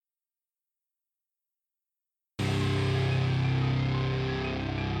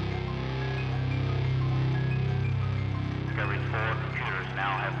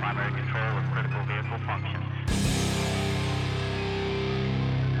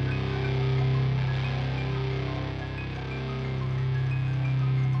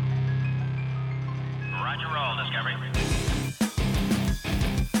roll, Discovery.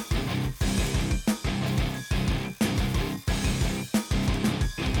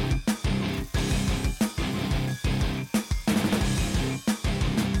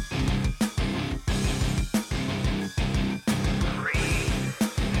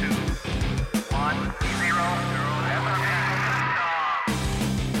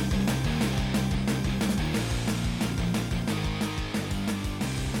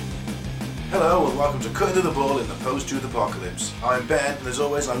 Hello and welcome to Cutting to the Ball in the Post-Truth Apocalypse. I'm Ben and as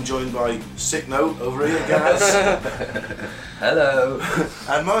always I'm joined by Sick Note over here, Gaz. Hello.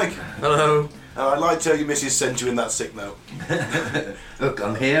 And Mike. Hello. And I'd like to tell you Mrs. sent you in that sick note. Look,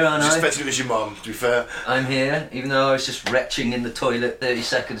 I'm here, aren't She's I? expecting it was your mum, to be fair. I'm here, even though I was just retching in the toilet 30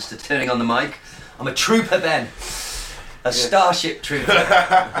 seconds to turning on the mic. I'm a trooper, Ben. A Starship trooper.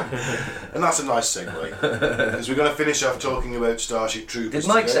 And that's a nice segue. Because we're going to finish off talking about Starship Troopers. Did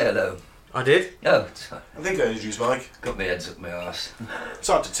Mike today. say hello? I did. Oh, I think I introduced Mike. got my heads up my arse. It's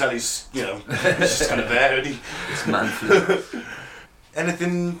hard to tell, he's just kind of there, isn't he? It's man flu.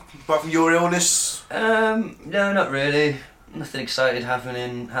 Anything apart from your illness? No, not really. Nothing exciting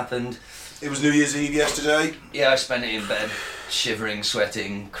happened. It was New Year's Eve yesterday. Yeah, I spent it in bed, shivering,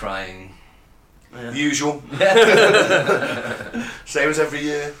 sweating, crying. The usual. Yeah. Same as every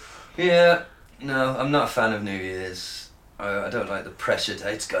year. Yeah, no, I'm not a fan of New Year's. I don't like the pressure to,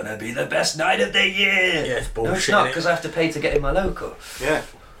 it's gonna be the best night of the year. Yeah, it's bullshit. No, it's not, because I have to pay to get in my local. Yeah.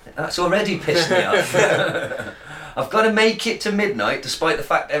 That's already pissed me off. I've got to make it to midnight, despite the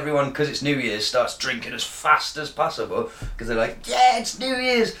fact everyone, because it's New Year's, starts drinking as fast as possible, because they're like, yeah, it's New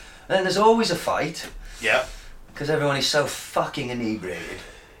Year's. And then there's always a fight, Yeah. because everyone is so fucking inebriated.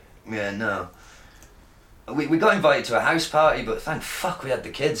 Yeah, no. We got invited to a house party, but thank fuck we had the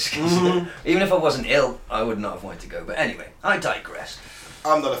kids. 'Cause even if I wasn't ill, I would not have wanted to go. But anyway, I digress.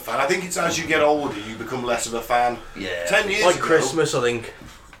 I'm not a fan. I think it's as you get older, you become less of a fan. Yeah. 10 years Like ago, Christmas, I think.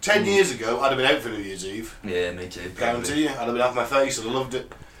 10 years ago, I'd have been out for New Year's Eve. Yeah, me too. Guarantee you. I'd have been off my face and I loved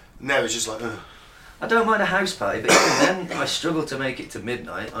it. Now it's just like, ugh. I don't mind a house party, but even then, I struggle to make it to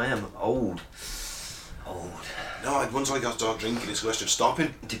midnight. I am old. No, once I got to start drinking, it's a question of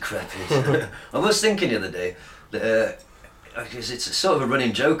stopping. Decrepit. I was thinking the other day that because it's sort of a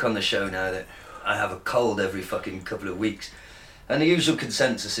running joke on the show now that I have a cold every fucking couple of weeks, and the usual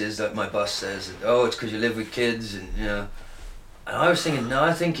consensus is that my boss says, "Oh, it's because you live with kids," and you know. And I was thinking, no,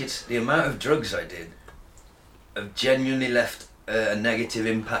 I think it's the amount of drugs I did have genuinely left a negative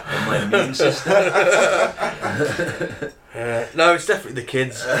impact on my immune system. No, it's definitely the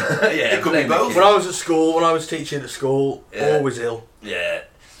kids. Yeah, It could be blame the both. kids. When I was at school, when I was teaching at school, Yeah. always ill. Yeah,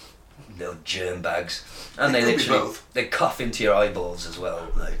 little germ bags, and It they could be literally both. they cough into your eyeballs as well.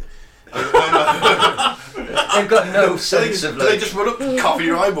 Like, they've got no sense of Do they like. just run up and cough in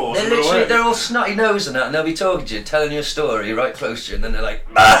your eyeballs? They're and run literally away? they're all snotty nose and that, and they'll be talking to you, telling you a story right close to you, and then they're like,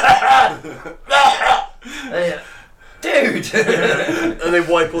 and dude. And they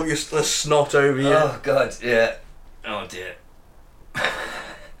wipe all the snot over you. Oh god, yeah. Oh dear.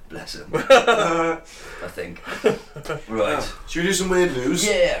 Bless him. I think. Right. Should we do some weird news?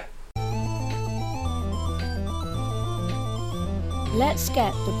 Yeah. Let's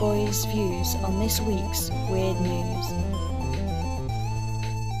get the boys' views on this week's weird news.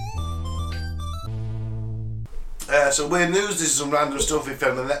 So weird news, this is some random stuff we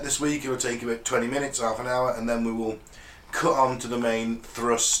found on the net this week. It will take about 20 minutes, half an hour, and then we will cut on to the main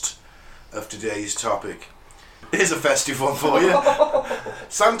thrust of today's topic. Here's a festive one for you.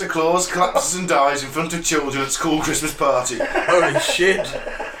 Santa Claus collapses and dies in front of children at school Christmas party. Holy shit.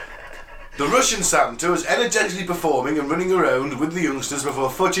 The Russian Santa was energetically performing and running around with the youngsters before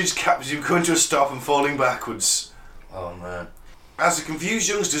footage captures him coming to a stop and falling backwards. Oh man. As the confused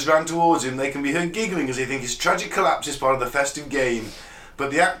youngsters ran towards him, they can be heard giggling as they think his tragic collapse is part of the festive game. But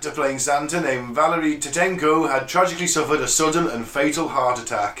the actor playing Santa, named Valery Tetenko, had tragically suffered a sudden and fatal heart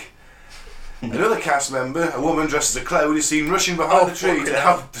attack. Another cast member, a woman dressed as a clown, is seen rushing behind the tree to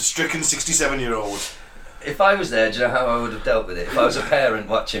help the stricken 67-year-old. If I was there, do you know how I would have dealt with it? If I was a parent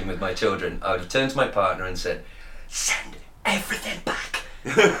watching with my children, I would have turned to my partner and said, "Send everything back.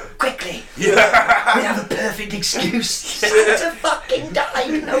 Quickly. Yeah. We have a perfect excuse. Santa fucking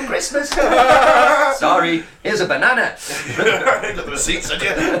died. No Christmas. Sorry, here's a banana." Got the receipts, had you?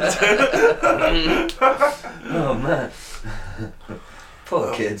 Oh man.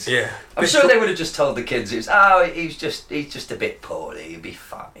 Poor kids. Yeah. I'm sure they would have just told the kids it was, he's just a bit poorly, he'll be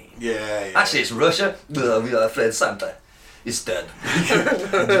fine. Yeah. Actually, it's Russia. Our friend Santa is dead.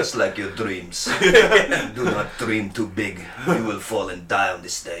 Just like your dreams. Do not dream too big. You will fall and die on the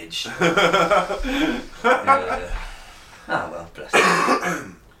stage. Ah, well, bless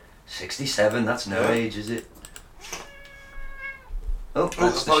him. 67, that's no Yeah. age, is it? Oh, Oh,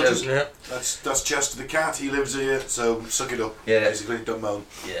 that's the apologies. show. Yeah. That's Chester the cat. He lives here, so suck it up. Yeah. Basically, don't moan.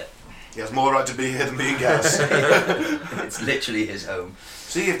 Yeah. He has more right to be here than me and Gaz. It's literally his home.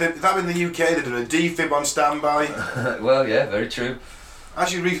 See, if that were in the UK, they'd done a defib on standby. Well, yeah, very true.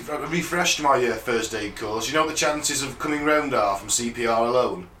 Actually, refreshed my first aid course. You know what the chances of coming round are from CPR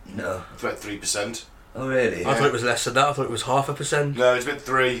alone? No. It's about 3%. Oh, really? I thought it was less than that. I thought it was 0.5%. No, it's about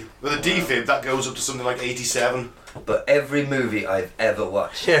 3. With a defib, that goes up to something like 87. But every movie I've ever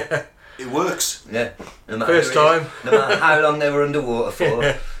watched, Yeah. It works. yeah, no matter First who it is, time. no matter how long they were underwater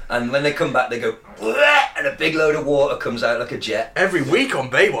for, and when they come back, they go, "Bleh," and a big load of water comes out like a jet. Every week on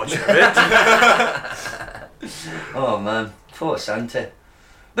Baywatch, it. Oh man, poor Santa.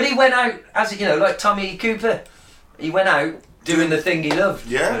 But he went out as like Tommy Cooper. He went out doing the thing he loved.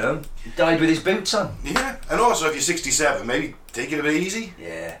 Yeah. You know, he died with his boots on. Yeah. And also, if you're 67, maybe take it a bit easy.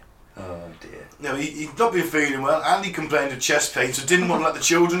 Yeah. Oh dear. No, he'd not been feeling well, and he complained of chest pain, so didn't want to let the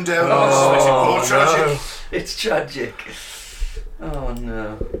children down. Oh, This makes it more no. tragic. It's tragic. Oh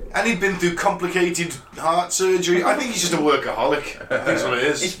no. And he'd been through complicated heart surgery. I think he's just a workaholic. I think that's what it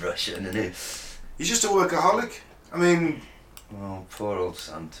is. He's Russian, isn't he? He's just a workaholic. I mean, Oh, poor old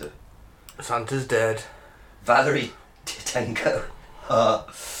Santa. Santa's dead. Valerie Titenko.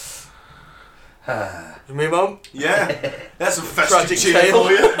 Me, Mum? yeah, that's a festive Tragic cheer tale.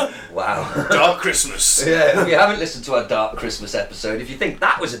 for you. Wow. Dark Christmas. Yeah, if you haven't listened to our Dark Christmas episode, if you think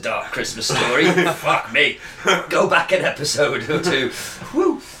that was a Dark Christmas story, fuck me. Go back an episode or two.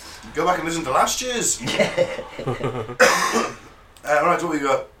 Woo. Go back and listen to last year's. Right, what we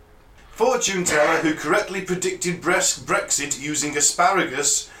got? Fortune teller who correctly predicted Brexit using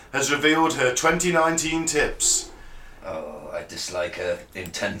asparagus has revealed her 2019 tips. Oh, I dislike her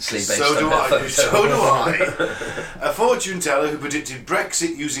intensely based So on do her I. photo. So do I. A fortune teller who predicted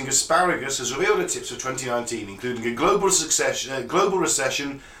Brexit using asparagus has revealed her tips for 2019, including a global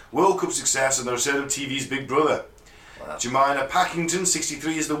recession, World Cup success, and the return of TV's Big Brother. Wow. Jemina Packington,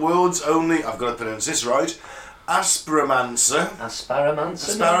 63, is the world's only, I've got to pronounce this right, asparamancer,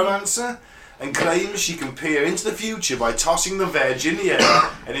 and claims she can peer into the future by tossing the veg in the air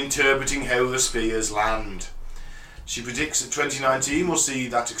and interpreting how the spears land. She predicts that 2019 will see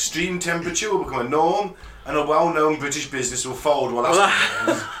that extreme temperature will become a norm and a well-known British business will fold while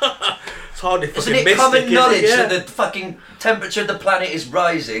that's It's hardly fucking Isn't it mystic, common is it? knowledge Yeah. that the fucking temperature of the planet is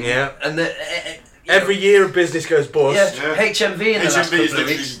rising? Yeah. And that Every year a business goes bust. yeah, HMV in the last HMV is couple of literally,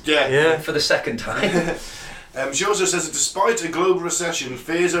 weeks Yeah. for the second time. She also says that despite a global recession,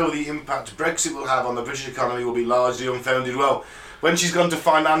 fears over the impact Brexit will have on the British economy will be largely unfounded. Well, when she's gone to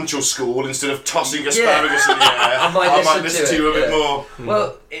financial school, instead of tossing asparagus in the air, I might listen to you a bit yeah. more.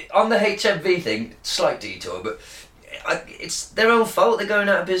 Well, on the HMV thing, slight detour, but it's their own fault they're going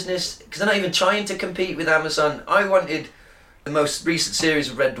out of business because they're not even trying to compete with Amazon. I wanted the most recent series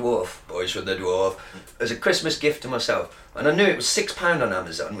of Red Dwarf, Boys from the Dwarf, as a Christmas gift to myself, and I knew it was £6 on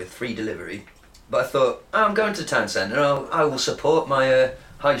Amazon with free delivery. But I thought, I'm going to the town centre, I will support my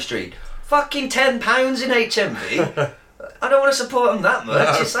high street. Fucking £10 in HMV. I don't want to support them that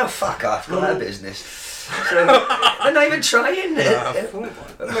much. No. It's fuck off, go out of business. So they're not even trying. And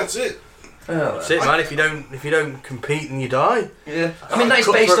that's it. Oh, well. That's it, man. If you don't compete, then you die. Yeah. I mean,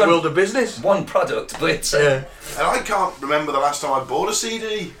 that's based Cutthroat on world of business. one product, but it's, Yeah. And I can't remember the last time I bought a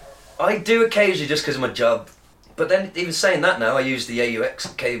CD. I do occasionally just because of my job. But then, even saying that now, I use the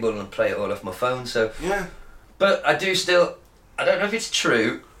AUX cable and play it all off my phone. So, Yeah. but I do still. I don't know if it's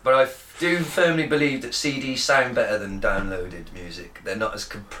true, but I do firmly believe that CDs sound better than downloaded music. They're not as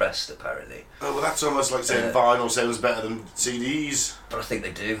compressed, apparently. Oh, well, that's almost like saying vinyl sounds better than CDs. But I think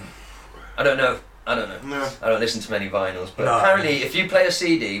they do. I don't know. No. I don't listen to many vinyls, but No. apparently if you play a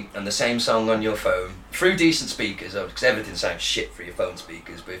CD and the same song on your phone through decent speakers, because everything sounds shit through your phone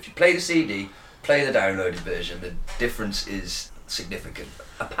speakers, but if you play the CD, play the downloaded version, the difference is significant,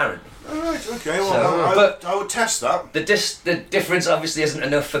 apparently. Alright, okay, well, So, I would test that. The difference obviously isn't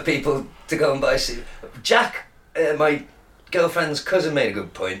enough for people to go and buy CD. Jack, my girlfriend's cousin, made a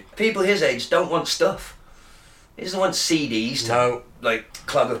good point. People his age don't want stuff. He doesn't want CDs to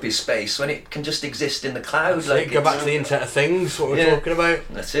clog up his space when it can just exist in the cloud. Go back to the Internet of Things, what we're Yeah. talking about.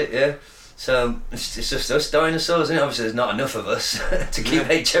 That's it, yeah. So it's just us dinosaurs, isn't it? Obviously there's not enough of us to keep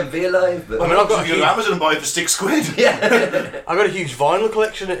HMV alive, but I mean, I've got You go to Amazon and buy it for £6. yeah. I've got a huge vinyl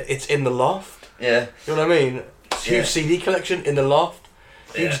collection. It's in the loft. Yeah. You know what I mean? Huge Yeah. CD collection in the loft.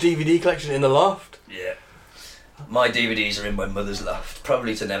 Huge Yeah. DVD collection in the loft. Yeah. My DVDs are in my mother's loft,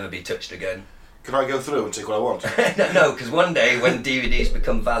 probably to never be touched again. Can I go through and take what I want? No, because one day when DVDs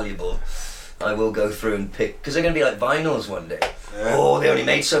become valuable, I will go through and pick, because they're going to be like vinyls one day. Yeah. Oh, they only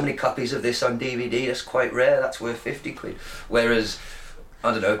made so many copies of this on DVD. That's quite rare. That's worth 50 quid. Whereas,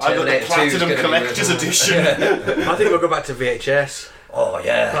 I don't know, I got the Terminator 2 is Platinum gonna Collector's be worth- Edition. I think we'll go back to VHS. Oh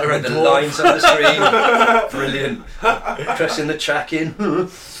yeah, Like Red with the Dwarf. lines on the screen. Brilliant. Pressing the track in.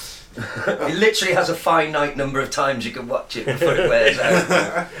 It literally has a finite number of times you can watch it before it wears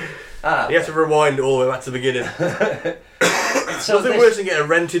out. You have to rewind all the way back to the beginning. So Nothing worse than getting a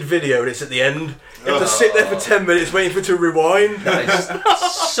rented video and it's at the end. You have to sit there for 10 minutes waiting for it to rewind.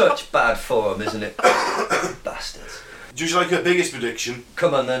 It's such bad form, isn't it? Bastards. Do you like her biggest prediction?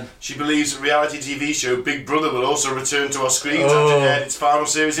 Come on then. She believes the reality TV show Big Brother will also return to our screens Oh. after it aired its final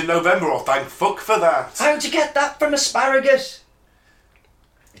series in November. Oh, thank fuck for that. How'd you get that from asparagus?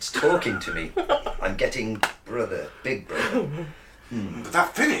 It's talking to me. I'm getting Big Brother. But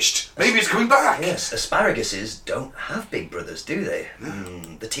that finished. Maybe it's coming back. Yes, asparaguses don't have big brothers, do they?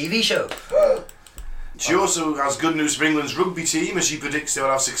 The TV show. She also has good news for England's rugby team as she predicts they will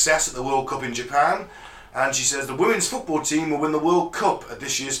have success at the World Cup in Japan. And she says the women's football team will win the World Cup at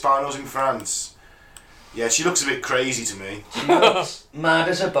this year's finals in France. Yeah, she looks a bit crazy to me. She looks mad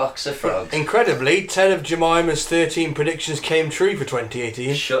as a box of frogs. Incredibly, 10 of Jemima's 13 predictions came true for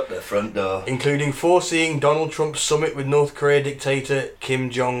 2018. Shut the front door. Including foreseeing Donald Trump's summit with North Korea dictator Kim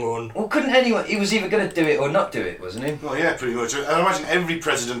Jong-un. Well, couldn't anyone... He was either going to do it or not do it, wasn't he? Well, yeah, pretty much. I imagine every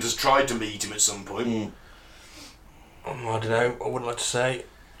president has tried to meet him at some point. I don't know, I wouldn't like to say.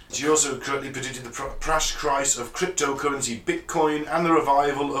 She also correctly predicted the crash price of cryptocurrency Bitcoin and the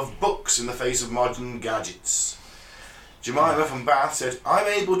revival of books in the face of modern gadgets. Jemima from Bath said, I'm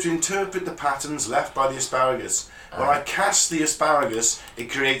able to interpret the patterns left by the asparagus. When I cast the asparagus, it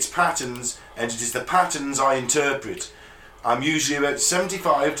creates patterns, and it is the patterns I interpret. I'm usually about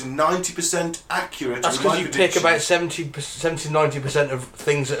 75 to 90% accurate. That's with my because you pick predictions." about 70-90% of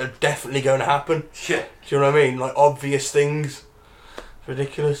things that are definitely going to happen. Yeah. Do you know what I mean? Like obvious things. It's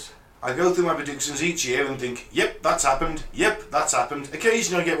ridiculous. I go through my predictions each year and think, yep, that's happened, yep, that's happened.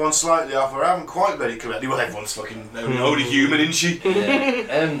 Occasionally I get one slightly off or I haven't quite read it correctly. Well, everyone's fucking only human, isn't she?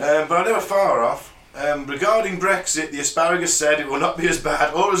 Yeah. But I'm never far off. Regarding Brexit, the asparagus said it will not be as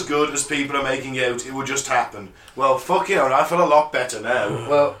bad or as good as people are making out. It will just happen. Well, fuck you, and I feel a lot better now.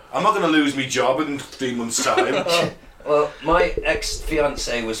 Well, I'm not going to lose my job in 3 months' time. well, my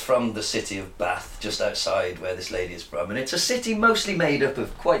ex-fiancée was from the city of Bath, just outside where this lady is from, and it's a city mostly made up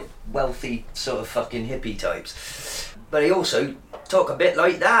of quite wealthy sort of fucking hippie types. But he also talk a bit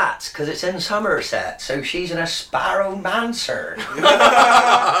like that, because it's in Somerset, so she's an asparagomancer.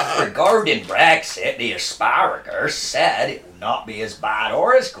 Regarding Brexit, the asparagus said it will not be as bad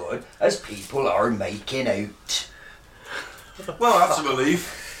or as good as people are making out. Well, that's a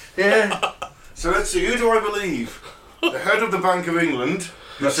belief. Yeah. So let's see, who do I believe? The head of the Bank of England,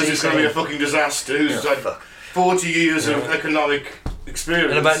 who What's says he it's going to be a saying? fucking disaster, who's Yeah, like fuck. 40 years of economic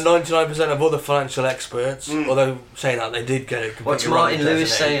experience. And about 99% of other financial experts, although saying that they did get it completely What's wrong Martin in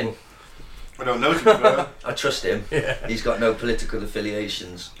Lewis 2008, saying? I don't know, to be fair. I trust him. Yeah. He's got no political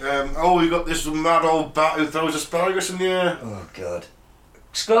affiliations. We got this mad old bat who throws asparagus in the air. Oh God.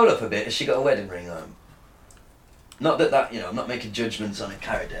 Scroll up a bit. Has she got a wedding ring on? Not that I'm not making judgments on a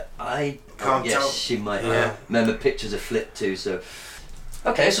character. Can't yes, tell. she might. Yeah. Remember, pictures are flipped too. So,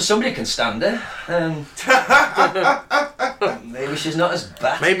 okay, so somebody can stand her. Maybe she's not as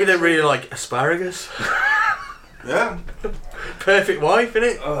bad. Maybe they really like asparagus. Yeah. Perfect wife,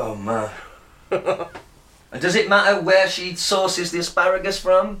 innit? Oh man. And does it matter where she sources the asparagus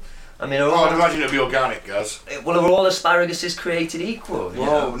from? I mean, Oh, I'd imagine it'd be organic, guys. are all asparaguses created equal? you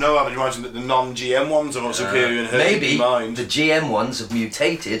know? Whoa, no, I'd imagine that the non-GM ones are not superior in her Maybe mind. the GM ones have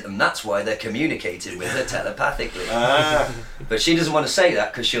mutated, and that's why they're communicating with her telepathically. But she doesn't want to say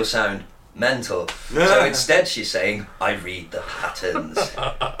that because she'll sound mental. So instead, she's saying, "I read the patterns."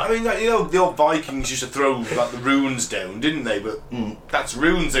 I mean, like, the old Vikings used to throw like the runes down, didn't they? But that's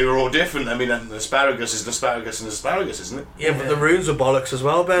runes. They were all different. I mean, an asparagus is an asparagus and asparagus, isn't it? Yeah, but the runes are bollocks as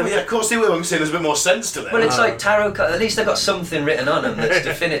well, Ben. Well, yeah, of course they will. I'm saying there's a bit more sense to them. Well, it's like tarot cards. At least they've got something written on them that's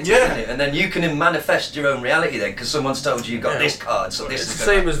definitive, Yeah. isn't it? And then you can manifest your own reality then, because someone's told you you've got Yeah. this card, so this It's is the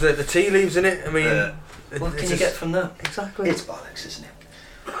gonna same as the tea leaves, innit? I mean, What can it's you just- get from that? Exactly. It's bollocks, isn't it?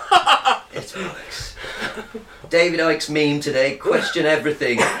 It's bollocks. David Icke's meme today, question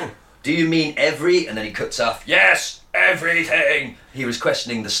everything. Do you mean every? And then he cuts off, yes, everything. He was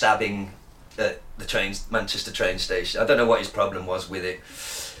questioning the stabbing at the Manchester train station. I don't know what his problem was with it.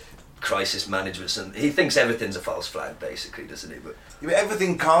 Crisis management. And he thinks everything's a false flag, basically, doesn't he? But Yeah, but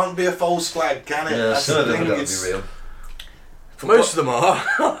everything can't be a false flag, can it? yeah, That's some the of them thing. have got It's- to be real. Most of them are.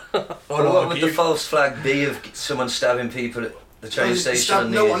 But what would the false flag be of someone stabbing people at the train station. Stabbed,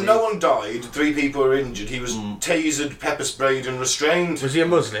 on no New Year's one died. 3 people were injured. He was tasered, pepper sprayed, and restrained. Was he a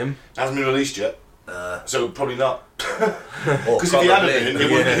Muslim? Hasn't been released yet. So probably not. Eve. Because if he had been,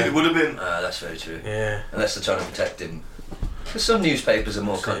 it would have been. That's very true. Yeah. Unless they're trying to protect him. Because some newspapers are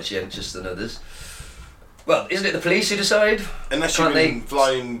more conscientious than others. Well, isn't it the police who decide? Unless you've been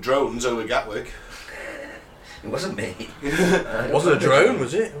flying drones over Gatwick. It wasn't me. It wasn't a drone,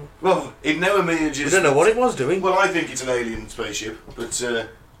 was it? Well, it now emerges. We don't know what it was doing. Well, I think it's an alien spaceship, but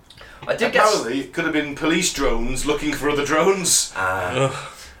I did apparently it could have been police drones looking for other drones.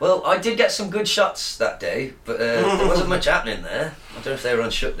 Well, I did get some good shots that day, but there wasn't much happening there. I don't know if they were on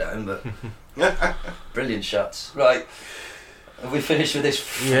shutdown, but brilliant shots. Right, have we finished with this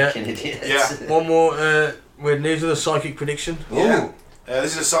fucking idiot? Yeah. One more weird news with a psychic prediction. Yeah.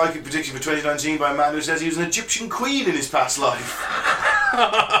 This is a psychic prediction for 2019 by a man who says he was an Egyptian queen in his past life.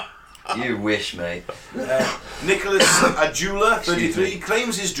 You wish, mate. Nicholas Adjula, 33,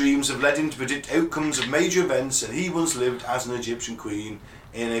 claims his dreams have led him to predict outcomes of major events, and he once lived as an Egyptian queen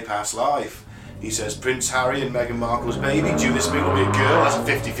in a past life. He says Prince Harry and Meghan Markle's baby, due this week, will be a girl. That's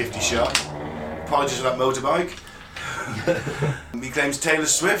a 50-50 shot. Apologies for that motorbike. He claims Taylor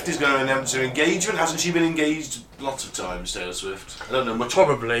Swift is going to announce her engagement. Hasn't she been engaged lots of times, Taylor Swift? I don't know much.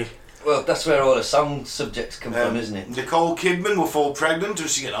 Probably. Well, that's where all the song subjects come from, isn't it? Nicole Kidman will fall pregnant.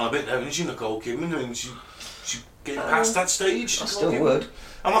 She's getting on a bit now, isn't she, Nicole Kidman? I mean, she getting past that stage. I still would.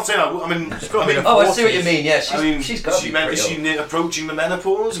 I'm not saying I mean, I see what you mean. Yeah, she's got to be pretty is she approaching the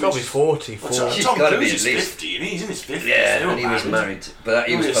menopause? She's got to be 40. She's Tom got to Cruise be at is least 50, and he's in his 50s. Yeah, and he was married, but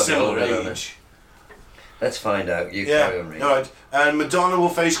he was a probably similar older. age. Let's find out. You carry on reading. Alright. And Madonna will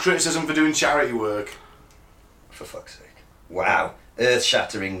face criticism for doing charity work. For fuck's sake. Wow.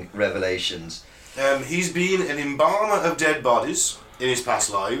 Earth-shattering revelations. He's been an embalmer of dead bodies in his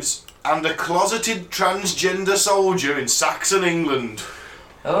past lives and a closeted transgender soldier in Saxon, England.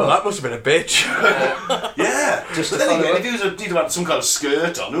 Oh, well, that must have been a bitch. Yeah. Just but to then follow again, if he'd have had some kind of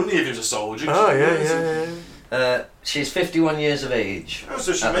skirt on, wouldn't he, if he was a soldier? Oh, yeah. She's 51 years of age. Oh,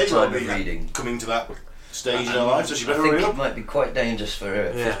 so she at may the well time be of reading. coming to that stage in her life, so she I better think hurry it up. might be quite dangerous for her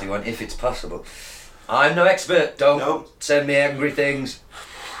at 51, if it's possible. I'm no expert. Don't send me angry things.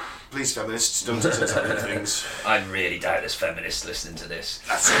 Please, feminists, don't say such things. I really doubt there's feminists listening to this.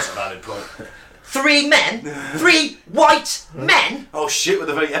 That's a valid point. 3 men? 3 white men? Oh shit, with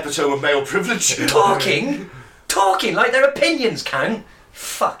the very epitome of male privilege. Talking like their opinions count.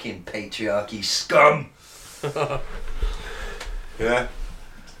 Fucking patriarchy scum. Yeah.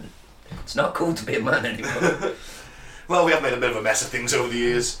 It's not cool to be a man anymore. Well, we have made a bit of a mess of things over the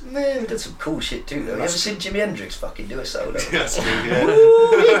years. Man, we've done some cool shit too though. You ever seen Jimi Hendrix fucking do a solo? That's true,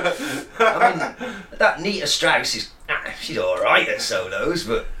 yeah. I mean, that Nita Strauss is... she's alright at solos,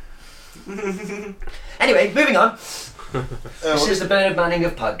 but... Anyway, moving on. This is the Bernard Manning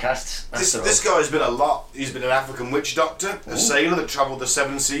of podcasts. This guy's been a lot. He's been an African witch doctor, a sailor that travelled the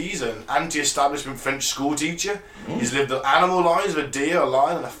 7 seas, an anti-establishment French school teacher. He's lived the animal lives of a deer, a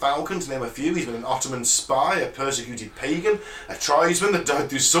lion and a falcon, to name a few. He's been an Ottoman spy, a persecuted pagan, a tribesman that died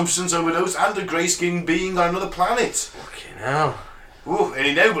through substance overdose, and a grey-skinned being on another planet. Fucking hell. Ooh, and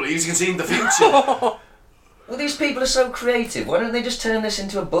he now believes he can see in the future. Well, these people are so creative. Why don't they just turn this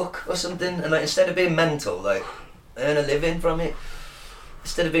into a book or something? And like, instead of being mental, like, earn a living from it?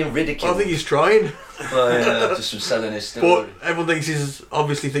 Instead of being ridiculed. I think he's trying. Well, yeah, just from selling his story. But everyone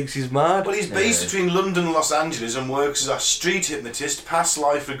obviously thinks he's mad. Well, he's based between London and Los Angeles and works as a street hypnotist, past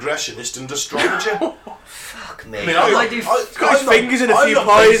life regressionist and astrologer. Fuck me. I mean, He's got his fingers in a few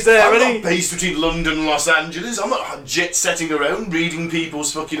pies there, I'm hasn't not he? based between London and Los Angeles. I'm not jet-setting around reading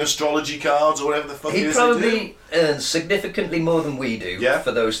people's fucking astrology cards or whatever the fuck it He is probably earns significantly more than we do Yeah.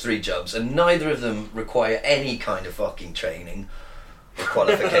 for those 3 jobs, and neither of them require any kind of fucking training or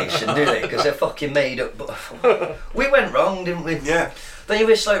qualification, do they? Because they're fucking made up. We went wrong, didn't we? Yeah. Don't you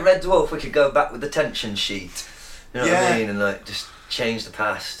wish, like Red Dwarf, we could go back with the tension sheet? You know what Yeah. I mean? And like just change the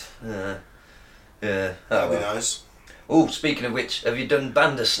past. Yeah. That'd be nice. Oh, speaking of which, have you done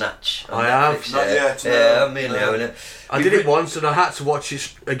Bandersnatch? on I have. Netflix Not yet? yet, no. Yeah, I'm in there. And I did it once and I had to watch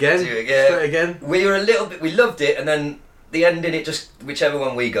it again. Straight again. We were a little bit. We loved it, and then the ending, it just, whichever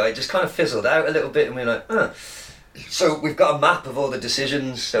one we got, it just kind of fizzled out a little bit, and we were like, huh. So we've got a map of all the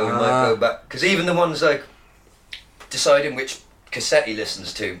decisions, so we might go back, because even the ones like deciding which cassette he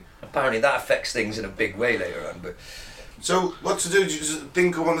listens to, apparently that affects things in a big way later on. But So what to do? Do you just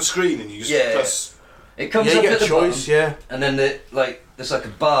think up on the screen and you just press? it comes Yeah, you up get at a the choice, bottom, and then there's like a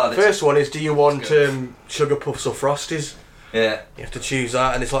bar. That's, First one is, do you want sugar puffs or frosties? yeah. You have to choose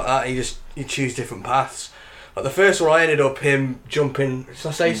that, and it's like that. And you choose different paths. Like the first one, I ended up him jumping. Should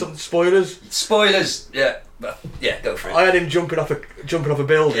I say something? Spoilers. Spoilers. Yeah. Well, yeah. Go for it. I had him jumping off a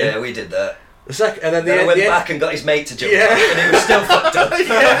building. Yeah, we did that. The second, and then I went back and got his mate to jump back, and it was still fucked up.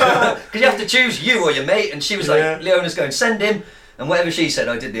 Because you have to choose you or your mate, and she was like, Leona's going, send him. And whatever she said,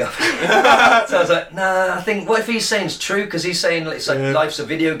 I did the opposite. So I was like, nah, I think, what if he's saying it's true? Because he's saying it's like life's a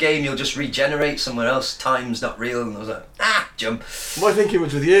video game, you'll just regenerate somewhere else, time's not real. And I was like, jump. My thinking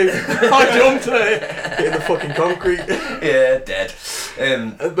was with you. I jumped in the fucking concrete. Yeah, dead.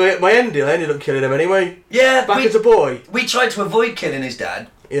 But my ending, I ended up killing him anyway. Yeah, back as a boy. We tried to avoid killing his dad.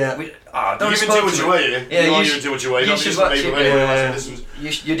 Yeah. Don't you can do what you way, yeah. You do what you way. You should watch it.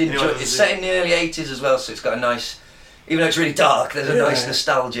 You did enjoy it. It's set in the early 80s as well, so it's got a nice... Even though it's really dark, there's a nice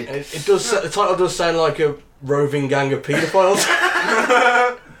nostalgia. It does. The title does sound like a roving gang of paedophiles.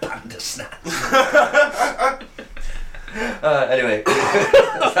 Bandersnatch. Anyway,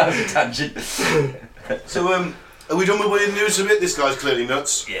 that was a tangent. So, are we done with weird news a bit? This guy's clearly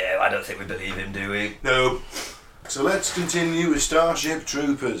nuts. Yeah, I don't think we believe him, do we? No. So let's continue with Starship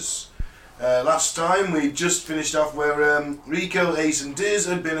Troopers. Last time we just finished off where Rico, Ace and Diz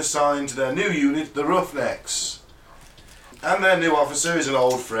had been assigned to their new unit, the Roughnecks. And their new officer is an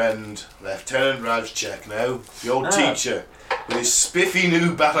old friend, Lieutenant Rajchek now, the old teacher, with his spiffy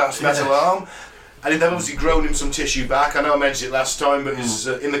new badass metal arm. And they've obviously grown him some tissue back. I know I mentioned it last time, but his,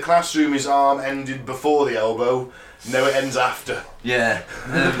 in the classroom his arm ended before the elbow, now it ends after. Yeah.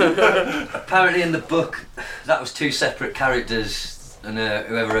 Apparently in the book, that was two separate characters, and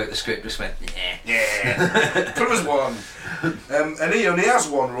whoever wrote the script just went, yeah. Put as one. And he only has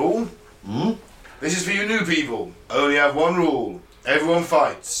one rule. This is for you new people. I only have one rule. Everyone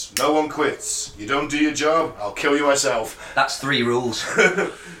fights. No one quits. You don't do your job, I'll kill you myself. That's 3 rules.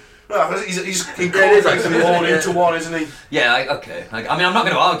 No, he's incorporating them all into one, isn't he? Yeah, okay. I mean, I'm not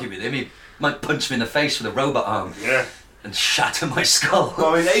going to argue with him. He might punch me in the face with a robot arm. Yeah. And shatter my skull.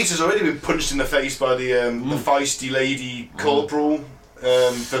 Well, I mean, Ace has already been punched in the face by the feisty lady corporal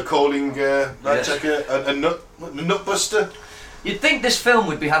for calling Rajchek a nutbuster. You'd think this film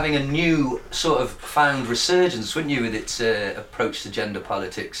would be having a new sort of found resurgence, wouldn't you, with its approach to gender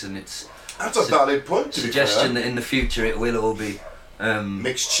politics and its That's a valid point, to suggestion that in the future it will all be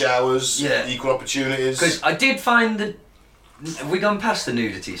mixed showers, equal opportunities. Because I did find that we gone past the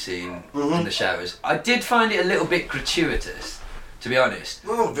nudity scene in the showers. I did find it a little bit gratuitous, to be honest.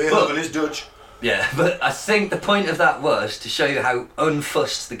 Oh, Verhoeven is Dutch. Yeah, but I think the point of that was to show you how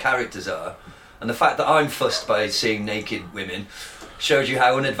unfussed the characters are. And the fact that I'm fussed by seeing naked women shows you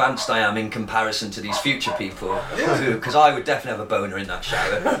how unadvanced I am in comparison to these future people. Because I would definitely have a boner in that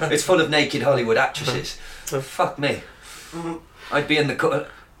shower. It's full of naked Hollywood actresses. Fuck me. I'd be in the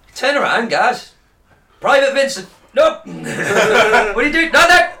cut. Turn around, guys. Private Vincent. Nope. What are you doing?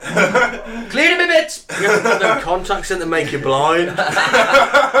 Nothing. Cleaning me bits. No contacts in that make you blind.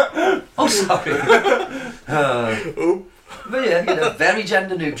 Oh, sorry. But yeah, you know, very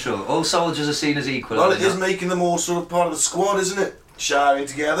gender neutral. All soldiers are seen as equal. Well, it is making them all sort of part of the squad, isn't it? Showering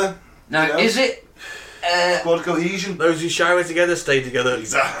together. Now, is it... squad cohesion. Those who shower together stay together.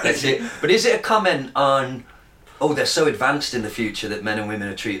 Exactly. That's it. But is it a comment on, oh, they're so advanced in the future that men and women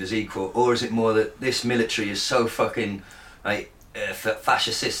are treated as equal? Or is it more that this military is so fucking, like,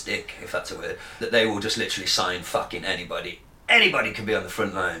 fascistic, if that's a word, that they will just literally sign fucking anybody? Anybody can be on the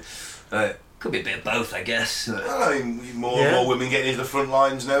front line. Could be a bit of both, I guess. Well, I mean, more and more women getting into the front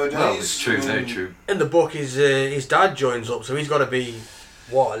lines nowadays. Well, it's true, very true. In the book, his dad joins up, so he's got to be,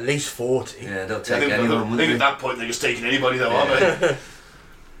 what, at least 40. Yeah, they'll take anyone. I think at that point they're just taking anybody though, aren't they?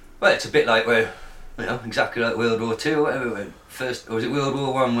 Well, it's a bit like where, you know, exactly like World War II or whatever. First, or was it World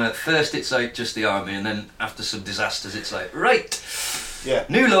War One, where first it's like just the army, and then after some disasters it's like, right,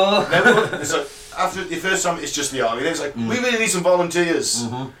 new law. It's like, after the first time it's just the army, then it's like, we really need some volunteers.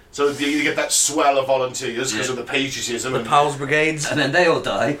 So you get that swell of volunteers because of the patriotism. The Pals Brigades. And then they all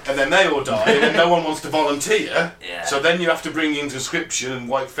die. And then no one wants to volunteer. Yeah. So then you have to bring in conscription and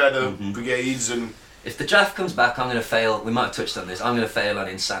white feather brigades and... If the draft comes back, I'm going to fail. We might have touched on this. I'm going to fail on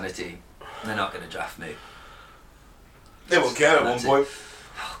insanity. They're not going to draft me. They won't care at one point.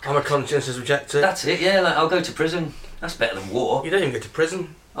 I'm a conscientious rejecter. That's it, yeah, like, I'll go to prison. That's better than war. You don't even go to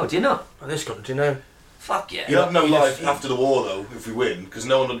prison. Oh, do you not? In this country, no. Fuck yeah. You have no life after the war though, if we win, because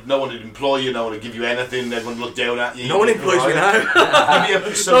no one would employ you, no one would give you anything, everyone would look down at you. No one employs me now. You'd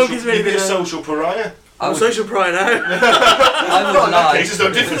be a social pariah. I'm a social pariah now. I would lie. There's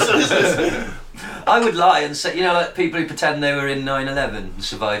no difference, is there? I would lie and say, you know, like people who pretend they were in 9/11 and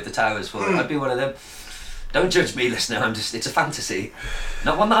survived the towers for it. I'd be one of them. Don't judge me, listener. It's a fantasy,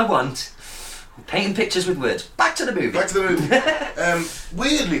 not one that I want. Painting pictures with words. Back to the movie. Back to the movie.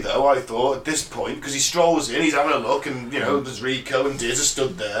 Weirdly though, I thought at this point, because he strolls in, he's having a look, and there's Rico and Diz are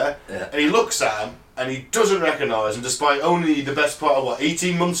stood there, and he looks at him, and he doesn't recognise him, despite only the best part of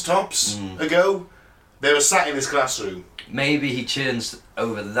 18 months tops ago, they were sat in this classroom. Maybe he churns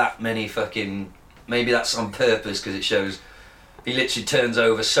over that many fucking... Maybe that's on purpose, because it shows... He literally turns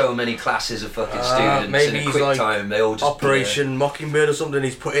over so many classes of fucking students in a quick time. They all just Operation Mockingbird or something.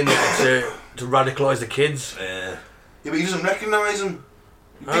 He's put in there to radicalise the kids. Yeah, but he doesn't recognise them.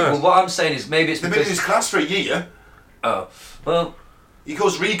 Well, what I'm saying is maybe it's They've because... been in his class for a year. Oh, well... He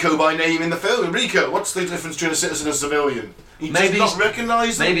calls Rico by name in the film. Rico, what's the difference between a citizen and a civilian? He Maybe does not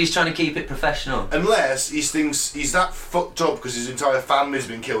recognise them. Maybe he's trying to keep it professional. Unless he thinks he's that fucked up because his entire family's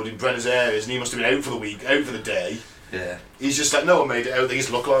been killed in Brenner's areas and he must have been out for the week, out for the day. Yeah. He's just like, no one made it out, they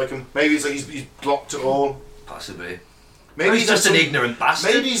just look like him. Maybe it's like he's blocked it all. Possibly. Maybe he's just an ignorant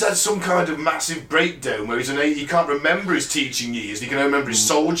bastard. Maybe he's had some kind of massive breakdown where he can't remember his teaching years, he can only remember his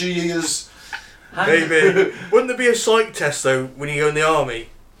soldier years. Maybe. Wouldn't there be a psych test though when you go in the army?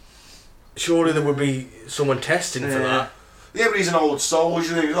 Surely there would be someone testing for that. Yeah, but he's an old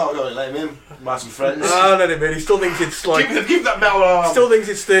soldier. He's like, oh, let him in. Might some friends. Ah, let him in. He still thinks it's like... Give that metal arm. Still thinks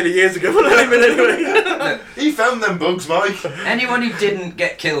it's 30 years ago, but let him in anyway. He found them bugs, Mike. Anyone who didn't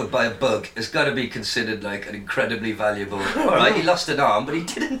get killed by a bug has got to be considered like an incredibly valuable... Alright, he lost an arm, but he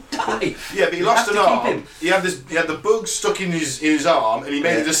didn't die. Yeah, but he lost an arm. He had the bug stuck in his arm, and he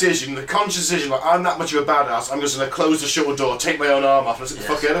made a decision, the conscious decision, like, I'm that much of a badass, I'm just going to close the shuttle door, take my own arm off, and get the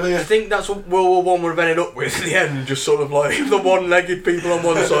fuck out of here. I think that's what World War I would have ended up with in the end, just sort of like the one-legged people on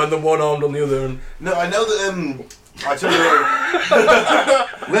one side and the one-armed on the other. And... No, I know that, I tell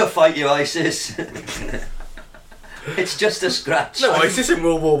you We'll fight you, ISIS. It's just a scratch. No, ISIS in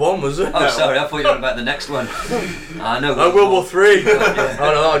World War I, was it? Oh, sorry, I thought you were about the next one. I know. World War III.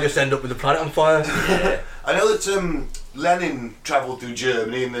 Oh no, I'll just end up with the planet on fire. Yeah. I know that Lenin travelled through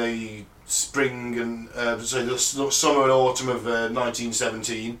Germany in the spring and the summer and autumn of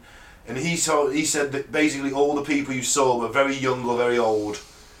 1917, and he said that basically all the people you saw were very young or very old.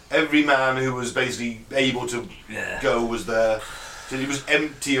 Every man who was basically able to go was there. So he was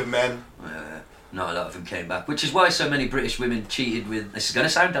empty of men. Not a lot of them came back, which is why so many British women cheated with... This is going to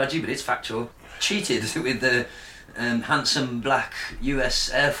sound dodgy, but it's factual. Cheated with the handsome black US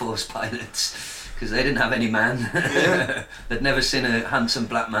Air Force pilots. Because they didn't have any man. Yeah. They'd never seen a handsome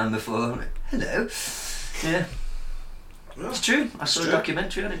black man before. Hello. Yeah. Well, it's true. I saw a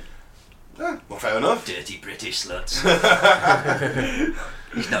documentary on it. Yeah, well, fair enough. Dirty British sluts.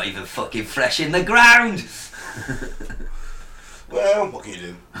 He's not even fucking fresh in the ground. Well, what can you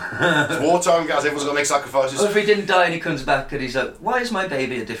do? It's wartime, guys. Everyone's got to make sacrifices. What if he didn't die and he comes back and he's like, why is my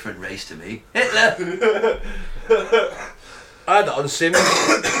baby a different race to me? Hitler! I had that on Sims.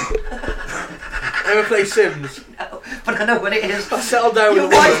 Ever play Sims? No, but I know what it is. I settled down with a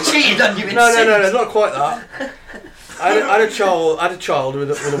Your wife woman. cheated on you in No, Sims. not quite that. I had a child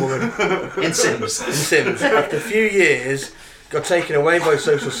with a woman. In Sims. In Sims. After a few years, got taken away by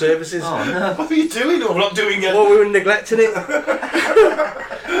social services. Oh no. What are you doing? No, I'm not doing it. Well, we were neglecting it.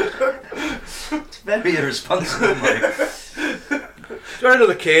 It's very irresponsible, Mike. So I had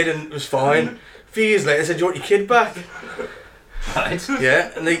another kid and it was fine. A few years later, they said, do you want your kid back? Right.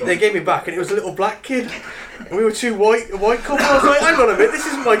 Yeah, and they gave me back and it was a little black kid. And we were a white couple. I was like, hang on a minute, this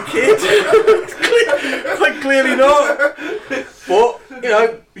isn't my kid. Quite clearly not. But, you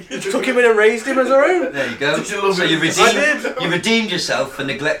know, took him in and raised him as our own. There you go. Did you love So it? you redeemed yourself for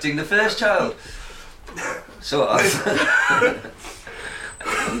neglecting the first child. Sort of.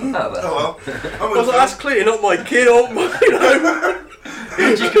 Oh well. I I was like, that's clearly not my kid, or my, you know.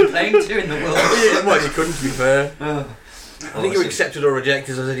 Who did you complain to in the world? Well, you couldn't, to be fair. Oh. I think you accepted or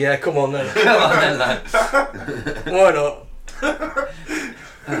rejected. I said, yeah, come on then. Come on then, lad. Why not?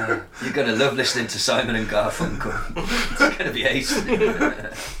 You're going to love listening to Simon and Garfunkel. It's going to be ace.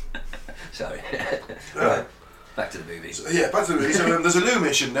 Sorry. Right, back to the movie. So, yeah, back to the movie. So there's a new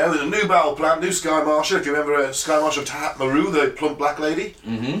mission now. There's a new battle plan, new Sky Marshal. If you remember Sky Marshal Tahat Maru, the plump black lady.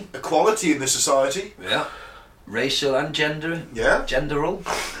 Mm-hmm. Equality in this society. Yeah. Racial and gender. Yeah. Genderal.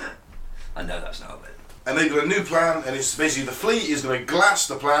 I know that's not it. And they've got a new plan, and it's basically the fleet is going to glass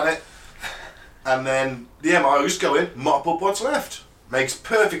the planet, and then the MIOs go in, mop up what's left. Makes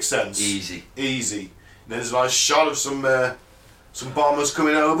perfect sense. Easy. And there's a nice shot of some bombers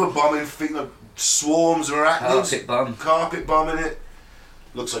coming over, bombing swarms of arachnids. Carpet bombing it.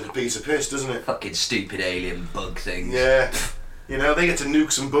 Looks like a piece of piss, doesn't it? Fucking stupid alien bug things. Yeah. You know, they get to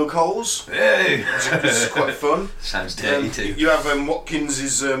nuke some bug holes. Hey! Which is quite fun. Sounds dirty too. You have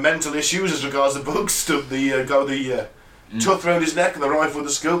Watkins' mental issues as regards the bugs. The guy with the tuck around his neck and the rifle with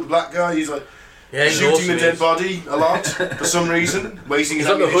the scope, the black guy, he's like, Yeah, he's shooting awesome, the he dead is. body a lot for some reason, wasting his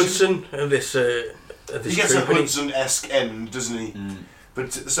He's like the ammunition. Hudson of this. He gets a troop, and Hudson-esque end, doesn't he? But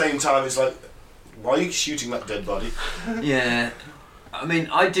at the same time, it's like, why are you shooting that dead body? Yeah, I mean,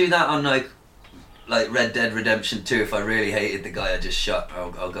 I do that on like Red Dead Redemption 2. If I really hated the guy I just shot,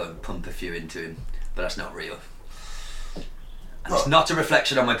 I'll go and pump a few into him. But that's not real. And it's not a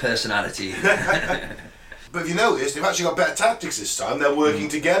reflection on my personality. But if you notice, they've actually got better tactics this time. They're working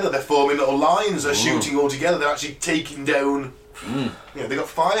together. They're forming little lines. They're shooting all together. They're actually taking down. You know, they've got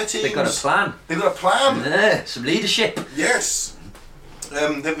fire teams. They've got a plan. They've got a plan. Yeah, some leadership. Yes.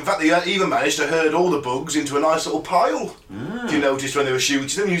 In fact, they even managed to herd all the bugs into a nice little pile. If you noticed when they were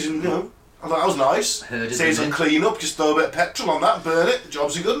shooting them, using, you know, I thought that was nice. Saves on clean up, just throw a bit of petrol on that, burn it,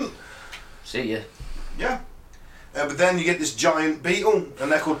 job's a good one. See ya. Yeah. But then you get this giant beetle,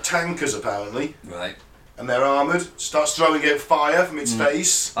 and they're called tankers apparently. Right. And they're armoured, starts throwing out fire from its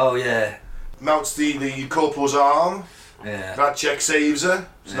face, Oh yeah. mounts the corporal's arm, Yeah. Radchek saves her,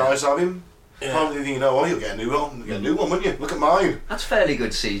 it's nice of him. Probably thinking, oh, you'll get a new one, you'll get a new one, won't you? Look at mine. That's fairly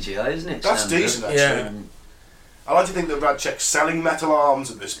good CGI, isn't it? That's Sandra? decent, actually. Yeah. I like to think that Radchek's selling metal arms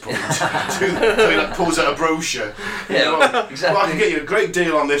at this point. So he like, pulls out a brochure. Yeah, Well, exactly. I can get you a great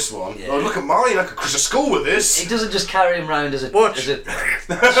deal on this one. Yeah. Oh, look at mine, I could crush a skull with this. He doesn't just carry him round as a Watch. as a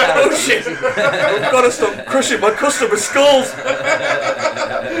Oh shit! I've got to stop crushing my customers' skulls.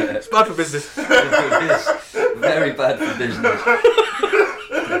 It's bad for business. It is very bad for business.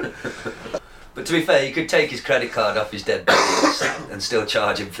 But to be fair, you could take his credit card off his dead body and still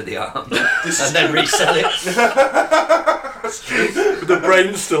charge him for the arm, and then resell it. That's true. With the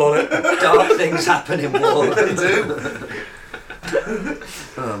brains still on it. Dark things happen in war. They do.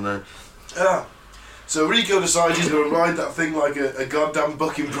 Oh man. Yeah. So Rico decides he's going to ride that thing like a goddamn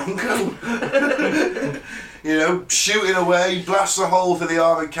bucking bronco. You know, shooting away, blasts a hole for the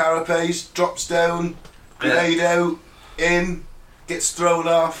armoured carapace, drops down, grenade out, in, gets thrown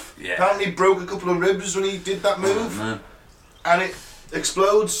off. Yeah. Apparently broke a couple of ribs when he did that move, Man. and it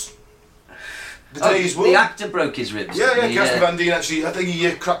explodes. The day's The won. actor broke his ribs. Yeah, didn't he? Casper Van Dien actually, I think he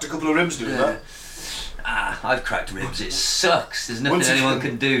cracked a couple of ribs doing that. I've cracked ribs. It sucks. There's nothing Once anyone again-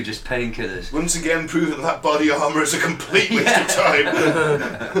 can do. Just painkillers. Once again, proving that body armour is a complete waste of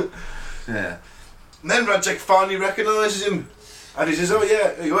time. Yeah. And then Radchek finally recognises him. And he says, oh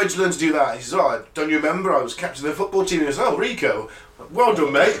yeah, where'd you learn to do that? He says, oh, don't you remember? I was captain of the football team. He goes, oh, Rico. Well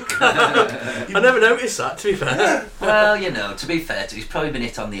done, mate. I never noticed that, to be fair. Well, you know, to be fair to, he's probably been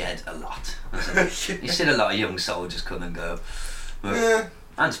hit on the head a lot. Hasn't he? He's seen a lot of young soldiers come and go. But, Yeah,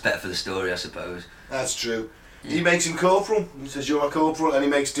 and it's better for the story, I suppose. that's true. He makes him corporal. He says, you're my corporal. And he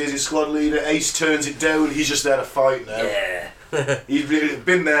makes Dizzy squad leader. Ace turns it down. He's just there to fight now. Yeah. He's really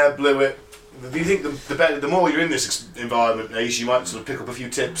been there, blew it. Do you think the more you're in this environment, Ace, you might sort of pick up a few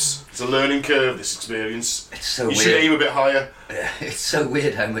tips? It's a learning curve, this experience. It's so You should weird. aim a bit higher. Yeah, it's so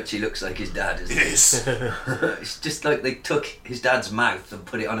weird how much he looks like his dad, isn't It it? is. It's just like they took his dad's mouth and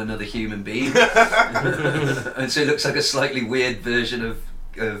put it on another human being. And so it looks like a slightly weird version of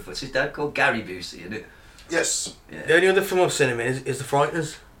what's his dad called? Gary Busey, isn't it? Yes. Yeah. The only other film I've seen him in is The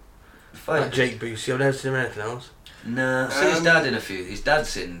Frighteners. Fight. Like Jake Busey. I've never seen him in anything else. No, I've seen his dad in a few. His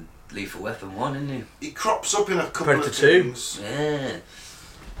dad's in Lethal Weapon 1, isn't He crops up in a couple Predator of 2. things. he? Yeah.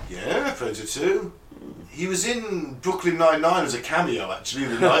 Yeah, Predator 2. He was in Brooklyn Nine-Nine as a cameo, actually,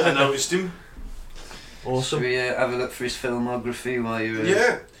 the night I noticed him. Should Awesome. we have a look for his filmography while you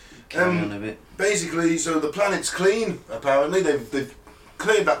Yeah. carry on a bit? Basically, so the planet's clean, apparently. They've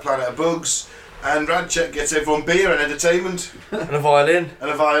cleared that planet of bugs, and Radchek gets everyone beer and entertainment, And a violin. and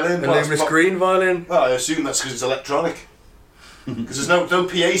a violin. A Well, luminous that's green violin. Well, I assume that's because it's electronic. Because there's no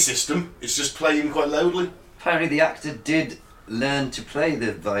PA system, it's just playing quite loudly. Apparently the actor did learn to play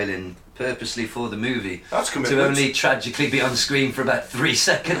the violin purposely for the movie. That's To commitment. only tragically be on screen for about 3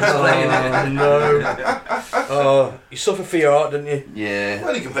 seconds playing Oh it. no. Oh, you suffer for your art, didn't you? Yeah.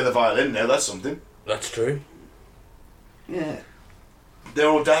 Well, you can play the violin now, that's something. That's true. Yeah. They're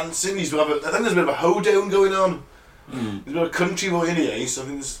all dancing, I think there's a bit of a hoedown going on. Mm. There's a bit of country boy in here, so I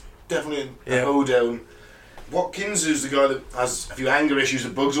think there's definitely a Yeah. hoedown. Watkins, who's the guy that has a few anger issues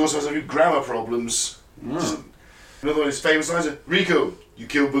with bugs, also has a few grammar problems. Mm. Another one of his famous lines are, Rico, you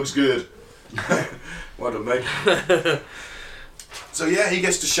kill bugs good. Well done, mate. So yeah, he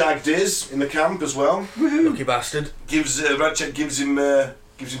gets to shag Diz in the camp as well. Lucky bastard. Radchek gives him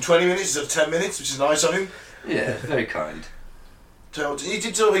 20 minutes instead of 10 minutes, which is nice of him. Yeah, very kind. So he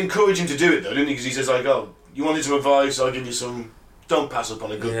did sort of encourage him to do it though, didn't he? Because he says like, oh, you wanted some advice, I'll give you some. Don't pass up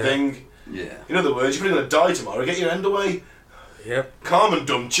on a good Yeah. thing. Yeah. In other words, you're probably going to die tomorrow, get your end away. Yep. Carmen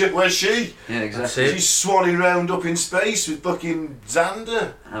dumped you. Where's she? Yeah, exactly. She's swanning round up in space with fucking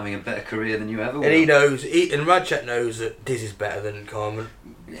Xander. Having a better career than you ever will. And he knows, and Radchet knows that Diz is better than Carmen.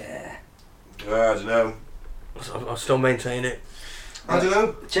 Yeah. I don't know. I still maintain it. I don't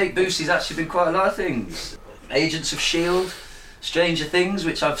know. Jake Busey's actually been quite a lot of things. Agents of S.H.I.E.L.D., Stranger Things,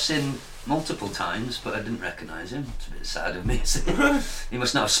 which I've seen multiple times, but I didn't recognise him. It's a bit sad of me. He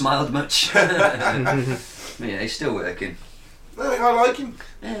must not have smiled much. But yeah, he's still working. I like him.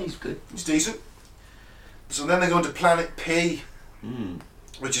 Yeah, he's good. He's decent. So then they go to Planet P,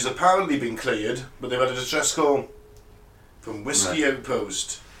 which has apparently been cleared, but they've had a distress call from Whiskey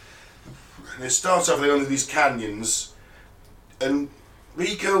Outpost. And it starts off, they go into these canyons, and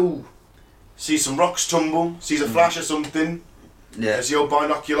Rico sees some rocks tumble, sees a flash of something, has the old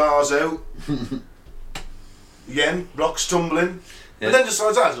binoculars out. Again, rocks tumbling, but then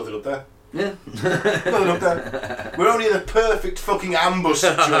decides, there's nothing up there. Yeah. Nothing up there. We're only in a perfect fucking ambush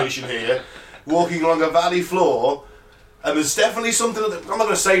situation here, walking along a valley floor, and there's definitely something. I'm not going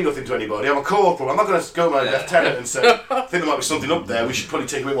to say nothing to anybody. I'm a corporal. I'm not going to go to my lieutenant and say, I think there might be something up there. We should probably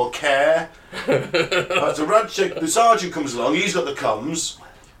take a bit more care. So Radcheck, the sergeant comes along. He's got the comms.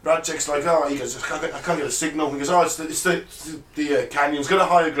 Radcheck's like, he goes, I can't get a signal. He goes, it's the canyon's got a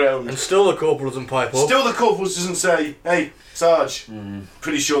higher ground. And still the corporal doesn't pipe up. Still the corporal doesn't say, hey, Sarge,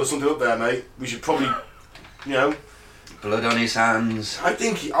 pretty sure there's something up there, mate. We should probably, Blood on his hands. I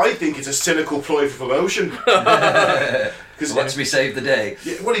think it's a cynical ploy for promotion. Because watch me save the day.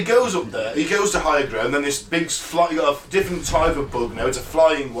 Yeah, well, he goes up there. He goes to higher ground. Then this big you got a different type of bug now. It's a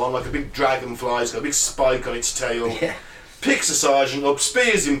flying one, like a big dragonfly. It's got a big spike on its tail. Yeah. Picks the sergeant up,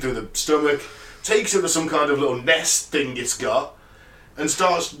 spears him through the stomach, takes it to some kind of little nest thing it's got, and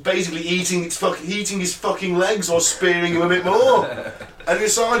starts basically eating his fucking legs or spearing him a bit more. And the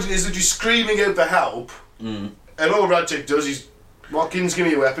sergeant is literally screaming out for help. And all Radcheck does is, Watkins, give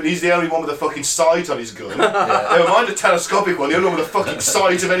me a weapon. He's the only one with a fucking sight on his gun. Never mind a telescopic one, the only one with a fucking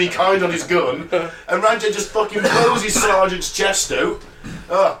sight of any kind on his gun. And Radcheck just fucking blows his sergeant's chest out.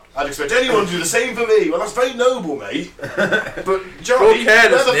 I'd expect anyone to do the same for me. Well, that's very noble, mate. But Johnny,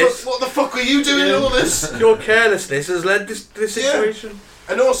 what the fuck were you doing in all this? Your carelessness has led this situation.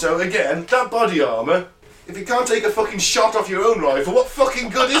 And also, again, that body armour, if you can't take a fucking shot off your own rifle, what fucking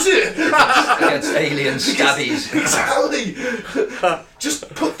good is it? Against alien stabbies. Exactly.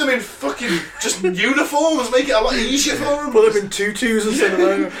 Just put them in fucking uniforms, make it a lot easier for them. Put them in tutus and send them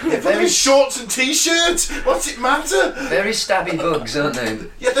over. Put them in shorts and t-shirts. What's it matter? Very stabby bugs, aren't they?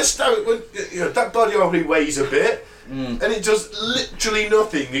 Yeah, they're stabby. That body armour weighs a bit. And it does literally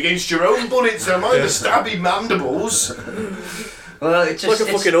nothing against your own bullets. Never mind the stabby mandibles. Well, it's like a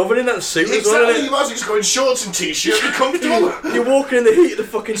fucking oven in that suit as well, Exactly, you might as well just go in shorts and t-shirt and be comfortable. You're walking in the heat of the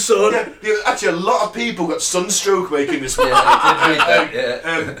fucking sun. Yeah, actually a lot of people got sunstroke making this movie. I did read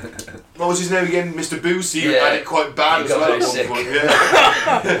that, what was his name again? Mr. Boosie had it quite bad as well at one point.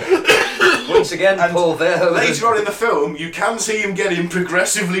 Yeah. Once again, and Paul Verhoeven. Later on in the film, you can see him getting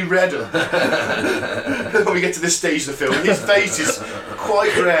progressively redder. When we get to this stage of the film, his face is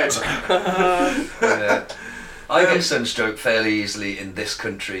quite red. I get sunstroke fairly easily in this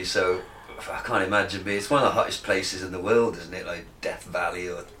country, so I can't imagine. But it's one of the hottest places in the world, isn't it? Like Death Valley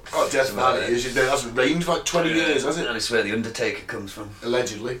or. Oh, Death Valley is. That's rained for like 20 years, hasn't it? And it's where the Undertaker comes from.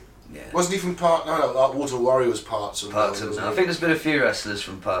 Allegedly. Yeah. Wasn't he from Part? No, like Water Warriors Parts Unknown. Parts Unknown. I think there's been a few wrestlers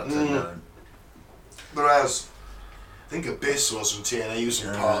from Parts Unknown. Whereas, I think Abyss was from TNA. He was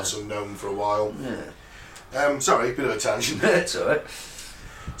from Parts Unknown for a while. Yeah. Sorry, bit of a tangent. It's alright.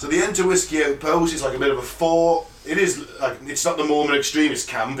 So the Enter Whiskey Outpost is like a bit of a fort. It is like, it's not the Mormon extremist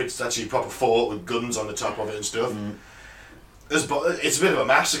camp. It's actually a proper fort with guns on the top of it and stuff. It's a bit of a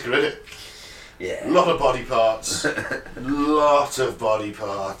massacre, isn't it? Yeah. A lot of body parts. Lot of body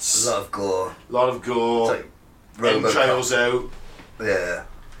parts. A lot of gore. Lot of gore. It's like entrails out. Yeah.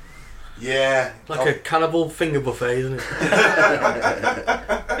 Yeah. Like a cannibal finger buffet, isn't it?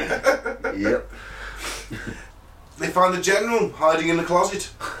 Yep. They find the general hiding in the closet.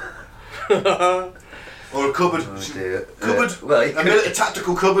 Or a cupboard. Oh dear. Cupboard. Well, a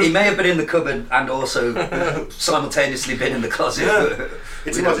tactical cupboard. He may have been in the cupboard and also simultaneously been in the closet. Yeah.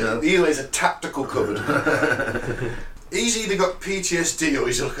 It's a tactical cupboard. He's either got PTSD or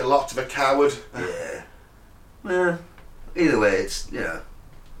he's like a lot of a coward. Yeah. Well, either way, it's he's a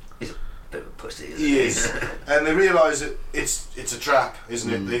bit of a pussy. He is. And they realise that it's a trap,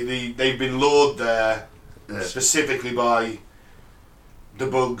 isn't it? They've been lured there specifically by the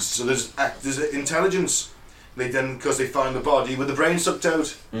bugs. So there's intelligence. Because they find the body with the brain sucked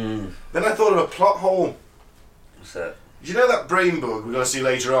out. Then I thought of a plot hole. What's that? Do you know that brain bug we're going to see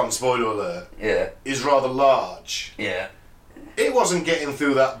later on, spoiler alert, Yeah. is rather large? Yeah. it wasn't getting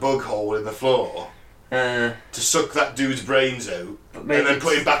through that bug hole in the floor to suck that dude's brains out and maybe then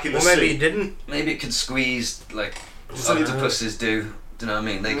put him back in the sea. Maybe he didn't. Maybe it could squeeze like Just like- octopuses do. Do you know what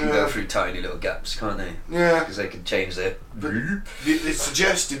I mean? They can go through tiny little gaps, can't they? Yeah. Because they can change their. It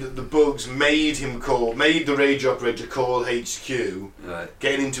suggested that the bugs made the rage operator call HQ, Right.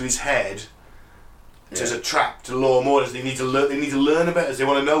 getting into his head as a trap to lure more. They need to learn about us. They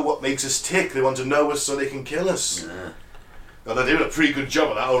want to know what makes us tick. They want to know us so they can kill us. Yeah. Well, they're doing a pretty good job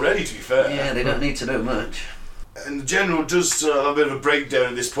of that already, to be fair. Yeah, they don't need to know much. And the general does have a bit of a breakdown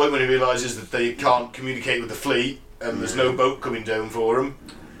at this point when he realises that they can't communicate with the fleet and there's no boat coming down for him.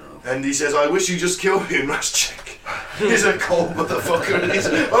 And he says, "I wish you just killed me," and Raschek is a cold motherfucker. And he's,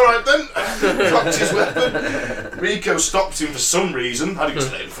 "Alright then," cocks his weapon. Rico stops him for some reason. I'd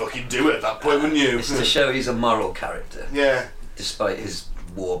just let him fucking do it at that point, wouldn't you? It's to show he's a moral character, Yeah. despite his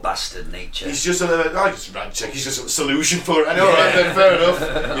war bastard nature. He's just Raschek, he's just got a solution for it. And alright then, fair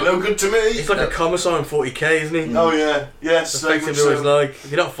enough. You're no good to me. He's like a commissar in 40k, isn't he? Oh yeah, yes. That's effectively what he's like. If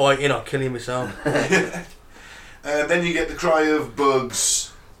you're not fighting, I'll kill you myself. Then you get the cry of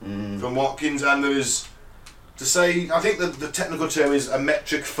bugs from Watkins, and there is, to say, I think the technical term is a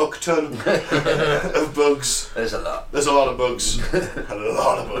metric fuck ton of bugs. There's a lot. There's a lot of bugs. A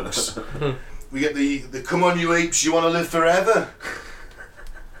lot of bugs. We get the "come on you apes, you want to live forever."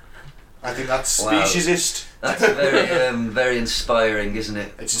 I think that's Wow. speciesist. That's very, very inspiring, isn't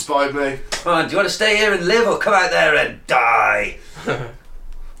it? It's inspired me. Come on, do you want to stay here and live, or come out there and die?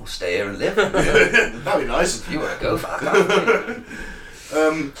 Or stay here and live. That'd be nice. You want to go, fuck off.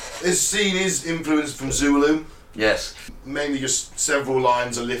 This scene is influenced from Zulu. Yes. Mainly just several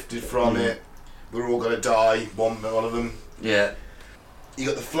lines are lifted from it. We're all gonna die, one of them. Yeah. You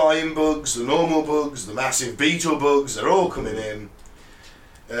got the flying bugs, the normal bugs, the massive beetle bugs, they're all coming in.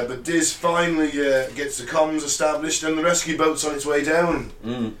 But Diz finally gets the comms established and the rescue boat's on its way down.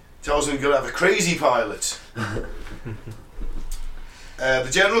 Tells him he's going to have a crazy pilot. The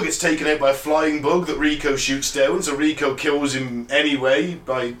general gets taken out by a flying bug that Rico shoots down, so Rico kills him anyway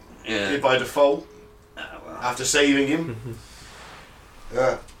by default after saving him.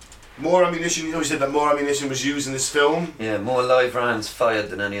 More ammunition, he said that more ammunition was used in this film. Yeah, more live rounds fired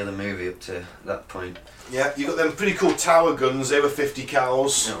than any other movie up to that point. Yeah, you got them pretty cool tower guns, they were 50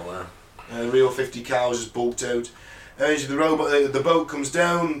 cals. Oh wow. Real 50 cals just bulked out. The boat comes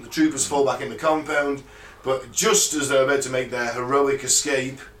down, the troopers fall back in the compound, but just as they're about to make their heroic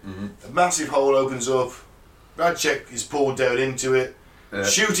escape, a massive hole opens up, Radchek is pulled down into it,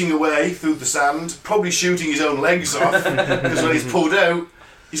 shooting away through the sand, probably shooting his own legs off, because when he's pulled out,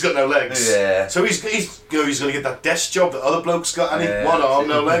 he's got no legs. Yeah. So he's going to get that desk job that other blokes got, and one arm,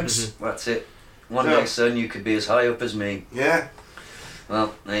 no legs. That's it. One day, son, you could be as high up as me. Yeah.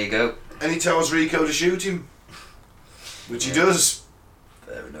 Well, there you go. And he tells Rico to shoot him, which he does.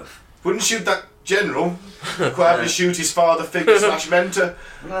 Fair enough. Wouldn't shoot that general. Quite happy to shoot his father figure / mentor.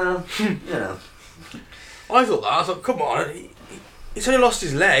 Well, you know. I thought, come on, he's only lost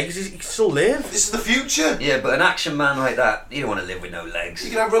his legs, he can still live. This is the future. Yeah, but an action man like that, you don't want to live with no legs.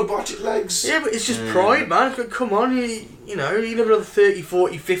 You can have robotic legs. Yeah, but it's just pride, man. Come on, you live another 30,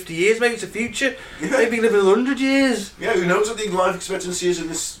 40, 50 years, maybe it's the future. Yeah. Maybe you live another 100 years. Yeah, who knows what the life expectancy is in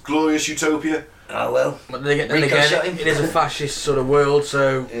this glorious utopia. Oh well. But then Rico shot again, him. it is a fascist sort of world,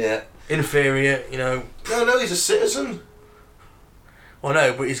 so Yeah. inferior, No, he's a citizen. I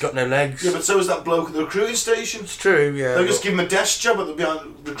know, but he's got no legs. Yeah, but so is that bloke at the recruiting station. It's true, yeah. They'll just give him a desk job at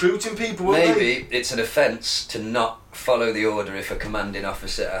recruiting people, won't they? Maybe it's an offence to not follow the order if a commanding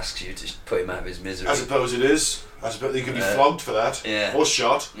officer asks you to put him out of his misery. I suppose it is. I suppose he could be flogged for that. Yeah. Or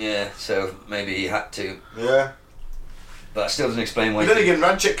shot. Yeah, so maybe he had to. Yeah. But that still doesn't explain why. But then again,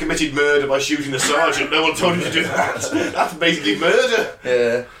 Radchek committed murder by shooting the sergeant. No one told him to do that. That's basically murder.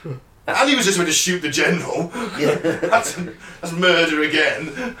 Yeah. And he was just going to shoot the general. Yeah. That's murder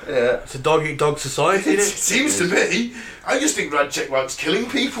again. Yeah. It's a dog-eat-dog society, It isn't seems to be. I just think Radchek likes killing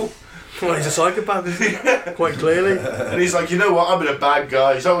people. it? Well, he's a psychopath, isn't he? Quite clearly. And he's like, you know what, I've been a bad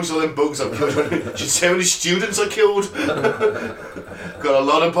guy. He's always all them bugs I've killed. Should say how many students I killed. Got a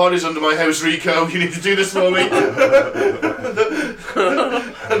lot of bodies under my house, Rico. You need to do this for me.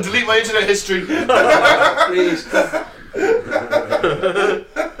 And delete my internet history. Please.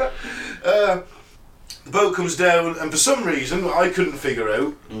 The boat comes down, and for some reason I couldn't figure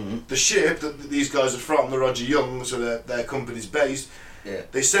out, the ship that these guys are from, the Roger Young, so their company's based,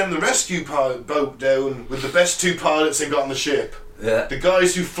 they send the rescue boat down with the best two pilots they got on the ship. Yeah. The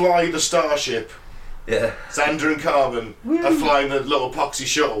guys who fly the Starship, Yeah. Xander and Carbon, are flying the little poxy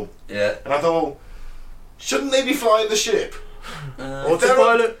shuttle. Yeah. And I thought, well, shouldn't they be flying the ship?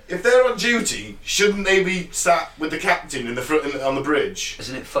 Autopilot. If they're on duty, shouldn't they be sat with the captain in the front on the bridge?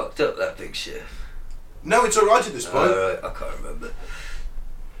 Isn't it fucked up, that big ship? No, it's alright at this point. Alright, I can't remember.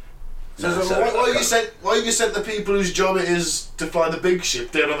 So, No, so sorry, why I you sent the people whose job it is to fly the big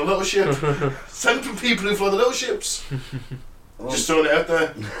ship down on the little ship? Send the people who fly the little ships. Just throwing it out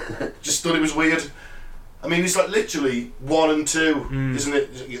there. Just thought it was weird. I mean, it's like literally 1 and 2, isn't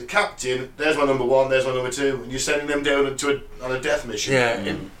it? You're the captain, there's my number 1, there's my number 2, and you're sending them down on a death mission.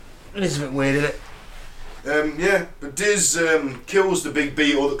 Yeah, it is a bit weird, isn't it? Yeah, but Diz kills the big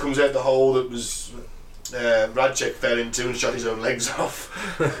beetle that comes out the hole that was Radchek fell into and shot his own legs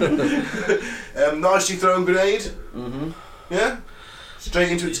off. Nicely thrown grenade. Mm-hmm. Yeah,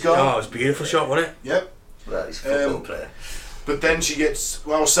 straight into its guy. Oh, it was a beautiful shot, wasn't it? Yep. Well, he's a football player. But then she gets,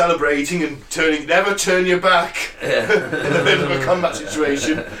 while celebrating and never turn your back Yeah. in the middle of a combat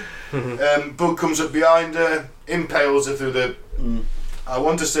situation. Bug comes up behind her, impales her through the, I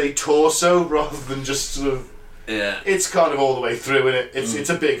want to say torso rather than just sort of. Yeah. It's kind of all the way through, innit? It's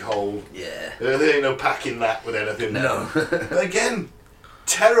a big hole. Yeah. There ain't no packing that with anything. No. But again,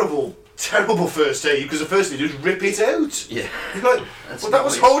 terrible first aid, because the first aid is rip it out. Yeah. You're like, That's well, that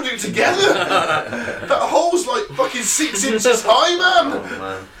was nice. holding it together. That hole's like fucking 6 inches high, man. Oh,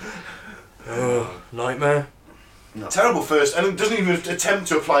 man. Oh, nightmare. No. Terrible first, and it doesn't even attempt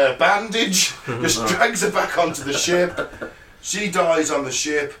to apply a bandage. Just drags her back onto the ship. She dies on the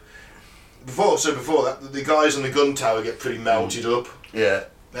ship. Before that, the guys on the gun tower get pretty melted up. Yeah.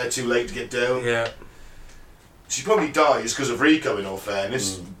 They're too late to get down. Yeah. She probably dies because of Rico, in all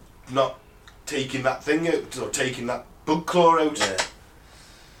fairness, not taking that thing out, or taking that bug claw out. Yeah.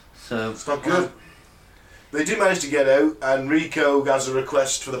 So It's not good. They do manage to get out, and Rico has a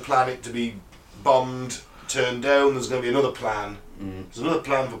request for the planet to be bombed, turned down. There's going to be another plan. There's another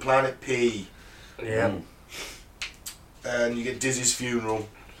plan for Planet P. Yeah. And you get Dizzy's funeral,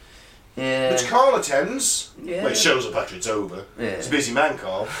 Yeah. which Carl attends. Yeah. Well, it shows up after it's over. Yeah. He's a busy man,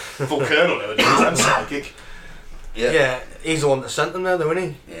 Carl. Full colonel nowadays, and psychic. Yeah. Yeah, he's the one that sent them there, though,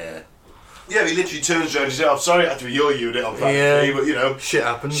 isn't Yeah. Yeah, he literally turns around and says, "I'm sorry, I had to be your unit on Planet Yeah. P, but you know, he? Shit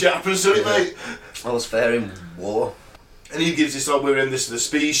happens. shit happens to it, Yeah. mate." All's fair in war. And he gives this, like, we're in this, the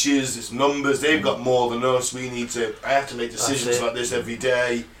species, it's numbers, they've got more than us, I have to make decisions it. like this every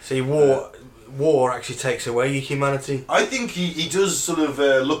day. See, war actually takes away your humanity. I think he does sort of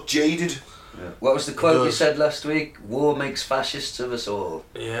look jaded. Yeah. What was the quote we does. said last week? War makes fascists of us all.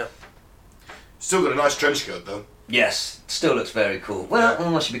 Yeah. Still got a nice trench coat though. Yes, still looks very cool. Well,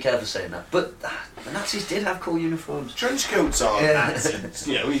 Yeah. I should be careful saying that. But the Nazis did have cool uniforms. Trench coats are Yeah. Nazis.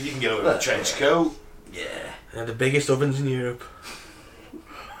 You know, you can get away with a trench coat. Yeah. They had the biggest ovens in Europe.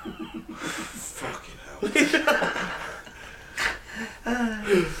 Fucking hell.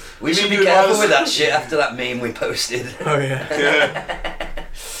 We You should mean be you careful was- with that shit after that meme we posted. Oh, yeah.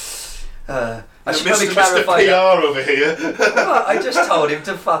 Yeah. I should probably Mr. clarify that. PR over here. Well, I just told him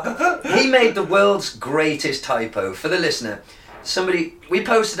to fuck off. He made the world's greatest typo. For the listener, we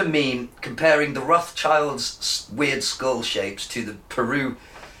posted a meme comparing the Rothschilds' weird skull shapes to the Peru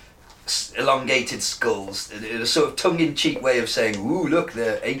elongated skulls in a sort of tongue-in-cheek way of saying, "Ooh, look,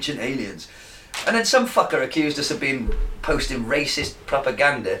 they're ancient aliens." And then some fucker accused us of posting racist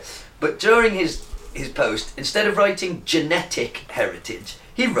propaganda. But during his post, instead of writing genetic heritage,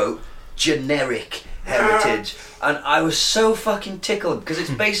 he wrote generic heritage. And I was so fucking tickled, because it's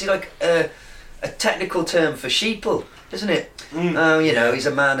basically like a technical term for sheeple, isn't it? Oh, you know, he's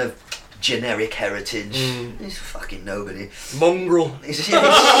a man of generic heritage. He's fucking nobody. Mongrel. He's you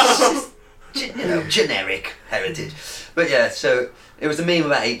know, generic heritage. But yeah, so it was a meme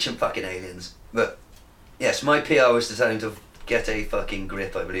about ancient fucking aliens. But yes, my PR was to tell him to get a fucking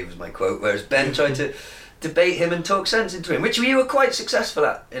grip, I believe was my quote, whereas Ben tried to debate him and talk sense into him, which you were quite successful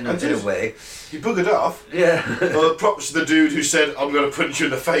at in a way. You buggered off. Yeah. Well, props to the dude who said, "I'm going to punch you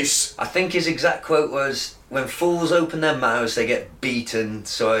in the face." I think his exact quote was, "When fools open their mouths, they get beaten,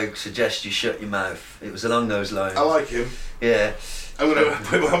 so I suggest you shut your mouth." It was along those lines. I like him. Yeah. I'm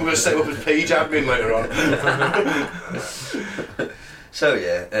gonna set up his page admin later on. So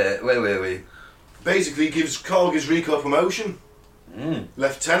yeah, where were we? Basically, Carl gives Rico a promotion.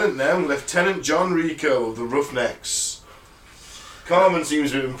 Lieutenant now, Lieutenant John Rico of the Roughnecks. Carmen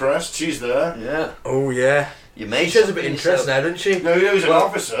seems to be impressed. She's there. Yeah. Oh, yeah. You made She has a bit something of interest yourself. now, doesn't she? No, he was an Well,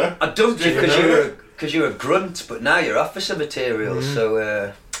 officer. I dumped you Didn't know because you were a grunt, but now you're officer material.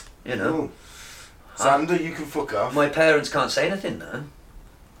 So you know, Oh. Xander, you can fuck off. my parents can't say anything now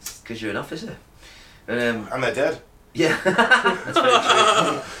because you're an officer. And they're dead. Yeah, that's very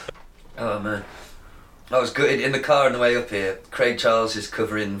true. Oh man, I was gutted in the car on the way up here. Craig Charles is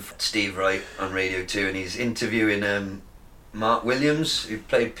covering Steve Wright on Radio 2, and he's interviewing Mark Williams, who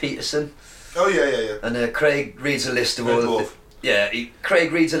played Peterson. Oh yeah. And Craig reads a list of Red all Dwarf.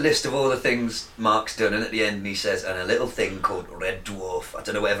 Craig reads a list of all the things Mark's done, and at the end he says, and a little thing called Red Dwarf. I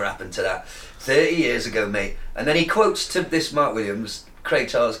don't know whatever happened to that. 30 years ago, mate. And then he quotes to this Mark Williams, Craig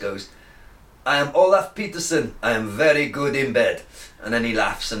Charles goes, I am Olaf Peterson, I am very good in bed. And then he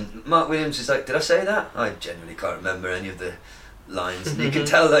laughs, and Mark Williams is like, did I say that? I genuinely can't remember any of the lines. And you can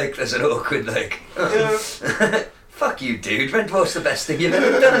tell, like, there's an awkward, like, fuck you, dude, Red Dwarf's the best thing you've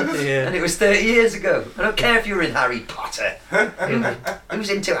ever done. Yeah. And it was 30 years ago. I don't care if you were in Harry Potter. Who's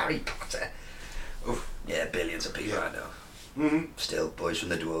into Harry Potter? Oof. Yeah, billions of people I know. Mm-hmm. Still, Boys from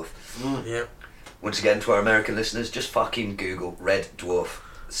the Dwarf. Yeah. Once again, to our American listeners, just fucking Google Red Dwarf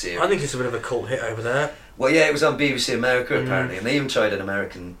series. I think it's a bit of a cult hit over there. Well, yeah, it was on BBC America apparently, and they even tried an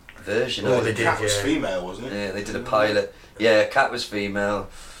American version of Oh, it. they The did, cat was yeah. female, wasn't it? Yeah, they did a pilot. Yeah, Cat was female.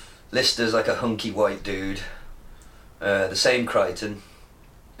 Lister's like a hunky white dude. The same Crichton.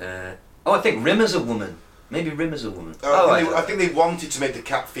 I think Rimmer's a woman. Maybe Rimmer's a woman. I think they wanted to make the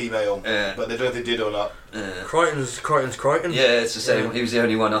cat female, Yeah. but they don't know if they did or not. Crichton's Crichton. Yeah, it's the same. Yeah. He was the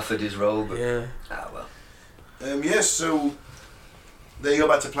only one offered his role, but Yeah. well. Yes, so they go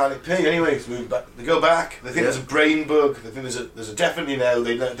back to Planet P. Anyway, they go back. They think there's a brain bug. They think there's a definitely now.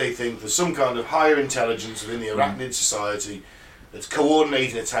 They think there's some kind of higher intelligence within the arachnid society that's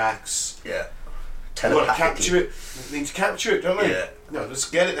coordinating attacks. Yeah. They want to capture it. They need to capture it, don't they? Yeah. No, let's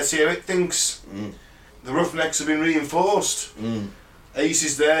get it. Let's see how it thinks. The Roughnecks have been reinforced. Ace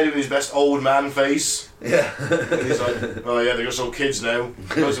is there doing his best old man face. Yeah. And he's like, oh yeah, they're just all kids now.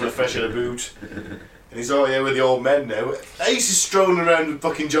 Goes in a fresh in a boot. And he's, oh yeah, we're the old men now. Ace is strolling around with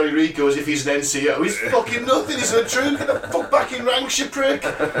fucking Johnny Rico as if he's an NCO. He's fucking nothing, he's a true. Get the fuck back in ranks, you prick.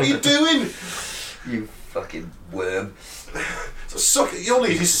 What are you doing? You fucking worm. So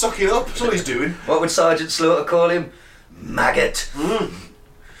he's sucking up, that's all he's doing. What would Sergeant Slaughter call him? Maggot.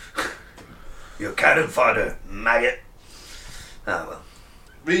 Your cannon fodder, maggot. Ah well.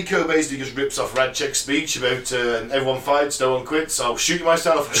 Rico basically just rips off Radchek's speech about everyone fights, no one quits. I'll shoot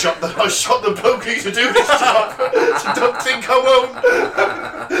myself. I shot the bloke who used to do this job. So don't think I won't.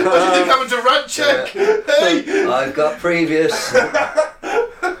 What do you think happened to Radchek? Hey, I've got previous.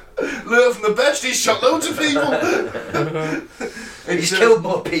 learn from the best. He's shot loads of people. He's killed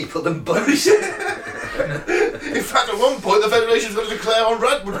more people than Bush. In fact, at one point, the Federation's going to declare war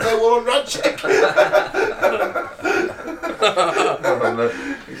on Radchek.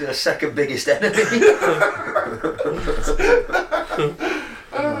 He's their second biggest enemy.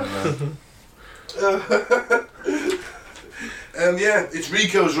 It's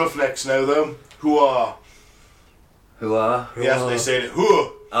Rico's Roughnecks now, though. Who are? Yes, they say it.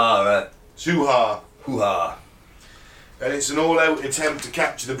 Hoo. Ah, right. Suha. Hoo-ha. And it's an all-out attempt to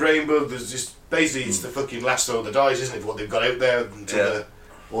capture the brain bug. There's just basically it's the fucking last throw that dies, isn't it? What they've got out there until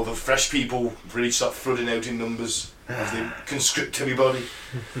all the fresh people really start flooding out in numbers as they conscript everybody.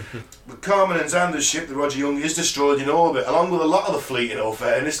 But Carmen and Xander's ship, the Roger Young, is destroyed in orbit, along with a lot of the fleet. In all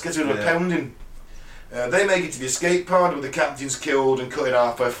fairness, gets rid of a pounding. They make it to the escape pod, but the captain's killed and cut in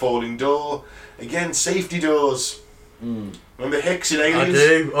half by a falling door. Again, safety doors. Remember Hicks in Aliens? I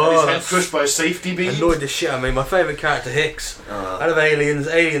do. And his head crushed by a safety beam. Annoyed the shit out of me. My favourite character, Hicks. Out of Aliens,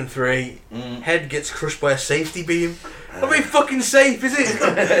 Alien 3, head gets crushed by a safety beam. Not very fucking safe, is it?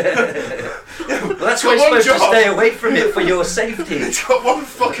 Well, that's why you're supposed to stay away from it for your safety. It's got one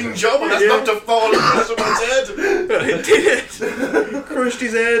fucking job, and that's not to fall on someone's head. It did it. Crushed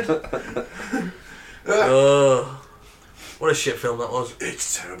his head. Oh, what a shit film that was.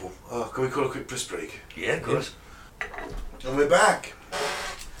 It's terrible. Oh, can we call a quick press break? Yeah, of course. And we're back.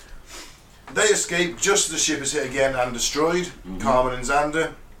 They escape just as the ship is hit again and destroyed. Carmen and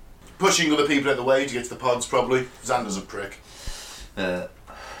Xander. Pushing other people out the way to get to the pods, probably. Xander's a prick. They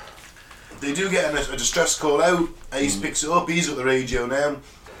do get a distress call out. Ace picks it up. He's at the radio now.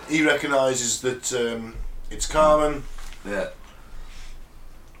 He recognises that it's Carmen. Yeah.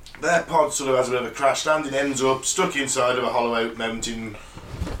 Their pod sort of has a bit of a crash landing, ends up stuck inside of a hollow out mountain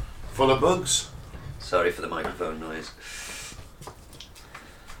full of bugs. Sorry for the microphone noise.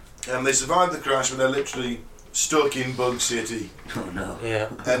 And they survive the crash, but they're literally stuck in Bug City. Oh no. Yeah.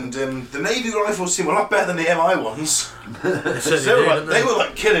 And the Navy rifles seem a lot better than the MI ones. They They were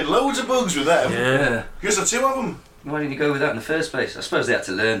like killing loads of bugs with them. Yeah. Because the two of them. Why didn't you go with that in the first place? I suppose they had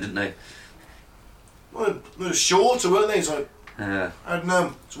to learn, didn't they? Well, they were shorter, weren't they? It's like, Yeah. I don't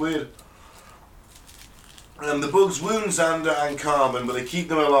know, it's weird. The bugs wound Xander and Carmen, but they keep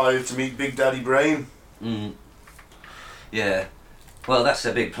them alive to meet Big Daddy Brain. Yeah. Well, that's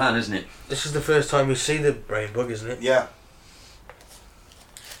their big plan, isn't it? This is the first time we see the brain bug, isn't it? Yeah.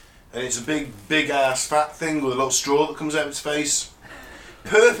 and it's a big ass fat thing with a little straw that comes out of its face.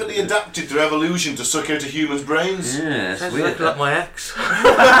 Perfectly adapted to evolution to suck out a human's brains. Yeah, it's Sounds weird. like my ex.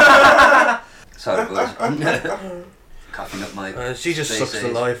 Sorry, boys. Coughing up my. She just space sucks the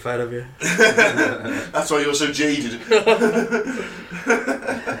age. life out of you. That's why you're so jaded.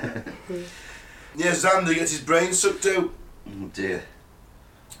 Yeah, Xander gets his brain sucked out. Oh dear.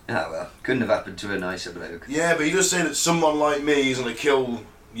 Ah well, couldn't have happened to a nicer bloke. Yeah, but he does say that someone like me is going to kill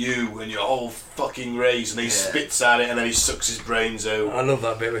you and your whole fucking race, and he spits at it and then he sucks his brains out. I love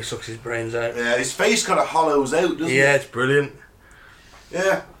that bit where he sucks his brains out. Yeah, his face kind of hollows out, doesn't it? Yeah, it's brilliant.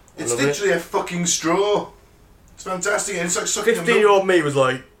 Yeah, it's love literally a fucking straw. It's fantastic, and it's like sucking a milk. 15-year-old me was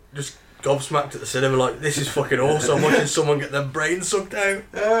like, just gobsmacked at the cinema, like, this is fucking awesome, watching someone get their brain sucked out.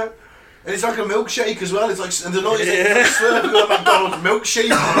 Yeah. And it's like a milkshake as well. It's like, and the noise is like slurping a McDonald's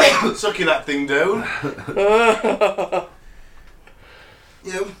milkshake, sucking that thing down.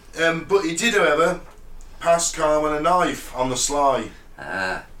 But he did, however, pass Carmen a knife on the sly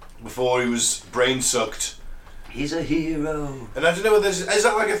before he was brain sucked. He's a hero. And I don't know whether is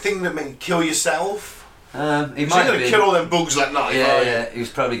that like a thing that may kill yourself? He You're might going have to been. kill all them bugs that knife. Yeah, he was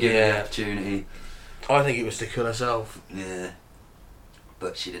probably given the opportunity. I think it was to kill herself. Yeah.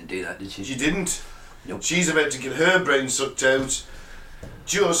 But she didn't do that, did she? She didn't. Nope. She's about to get her brain sucked out.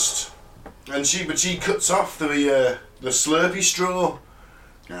 But she cuts off the Slurpee straw.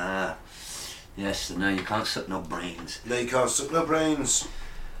 Ah. Yes, no, you can't suck no brains. No, you can't suck no brains.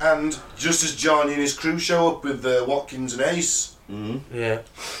 And just as Johnny and his crew show up with Watkins and Ace, Yeah.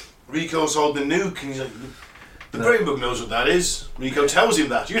 Rico's holding the nuke, and he's like, the brain bug knows what that is. Rico tells him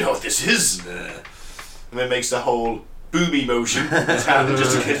that. You know what this is. And then makes the whole booby motion with his hand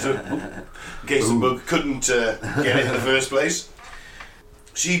just in case the bug couldn't get it in the first place.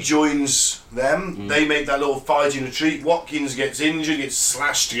 She joins them. They make that little fighting retreat. Watkins gets injured, gets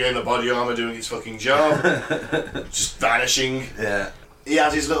slashed again, the body armour doing its fucking job. Just vanishing. Yeah. He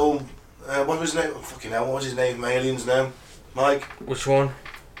has his little, what was his name? Oh, fucking hell, what was his name from Aliens now? Mike? Which one?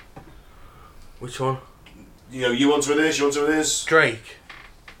 Which one? You know, you want some of this, you want some of this? Drake.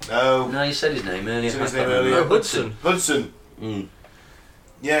 No. No, you said his name earlier. Said his I name can't earlier. remember. Hudson. Hudson. Mm.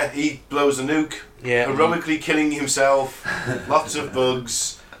 Yeah, he blows the nuke. Yeah. Heroically killing himself. Lots of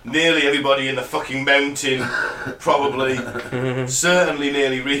bugs. Nearly everybody in the fucking mountain. Probably. Certainly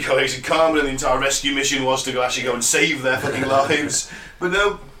nearly Rico, Ace and Carmen, and the entire rescue mission was to actually go and save their fucking lives. But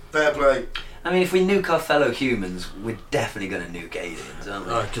no, fair play. I mean, if we nuke our fellow humans, we're definitely going to nuke aliens, aren't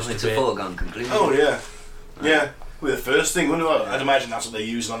we? Oh, just a it's bit. a foregone conclusion. Oh, yeah. Yeah. Well, the first thing, wouldn't it? I'd imagine that's what they're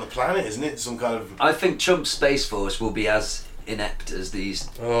using on the planet, isn't it? Some kind of... I think Trump's Space Force will be as inept as these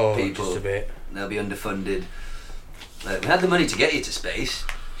people. Just a bit. They'll be underfunded. We had the money to get you to space.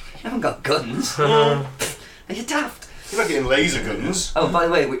 You haven't got guns. Are you daft? You're not getting laser guns. Oh, by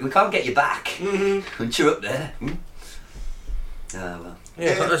the way, we can't get you back. Once you're up there. Oh, well.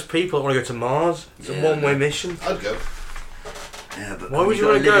 Yeah, it's like those people that want to go to Mars. It's a one-way mission. I'd go. Yeah, but Why would you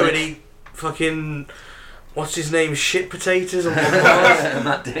want to go and eat fucking... What's his name? Shit potatoes on Mars?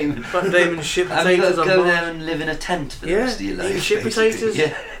 Matt Damon. Matt Damon shit Have you got potatoes to on go Mars? there and live in a tent for the rest of your life? eating shit basically. potatoes?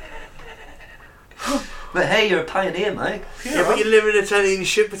 Yeah. But hey, you're a pioneer, Mike. Yeah, but you live in a tent eating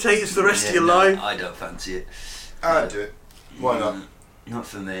shit potatoes for the rest of your no, life. I don't fancy it. I'd do it. Why not? Not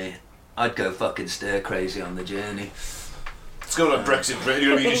for me. I'd go fucking stir crazy on the journey. Let's go like Brexit Britain.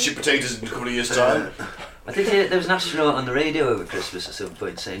 You're going to be eating shit potatoes in a couple of years' time. I think there was an astronaut on the radio over Christmas at some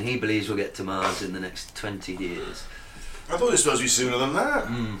point saying he believes we'll get to Mars in the next 20 years. I thought it was supposed to be sooner than that.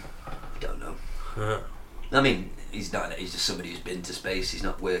 Don't know. I mean, he's not. He's just somebody who's been to space. He's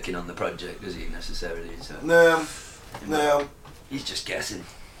not working on the project, is he, necessarily? So No. he's just guessing.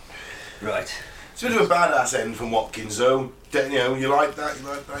 Right. It's a bit of a badass end from Watkins, though. You know, you like that?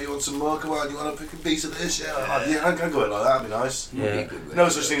 You want some more? Come on, you want to pick a piece of this? Yeah, I'd go it like that. That'd be nice. Would be a good way No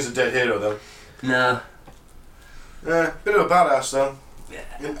to such go. thing as a dead hero, though. No. Yeah, bit of a badass, though. Yeah.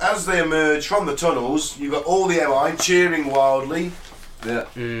 And as they emerge from the tunnels, you've got all the MI cheering wildly. Yeah.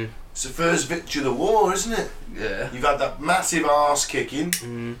 It's the first victory of the war, isn't it? Yeah. You've had that massive arse kicking,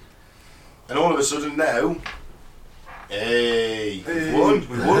 and all of a sudden now, hey, we've won.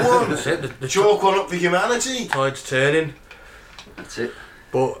 We've won one. That's it. The Chalk one up for humanity. tide's turning. That's it.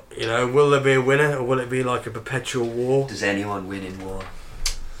 But, you know, will there be a winner or will it be like a perpetual war? Does anyone win in war?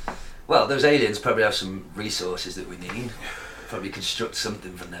 Well, those aliens probably have some resources that we need. Probably construct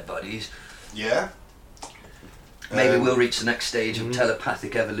something from their bodies. Yeah. Maybe we'll reach the next stage of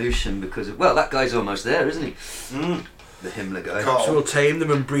telepathic evolution because of, well, that guy's almost there, isn't he? The Himmler guy. Carl. So we'll tame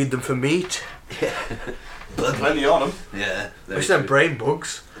them and breed them for meat. Yeah. Plenty on them. Yeah. Which them brain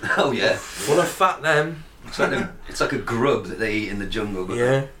bugs. Oh yeah. Full of fat them. It's like a grub that they eat in the jungle. But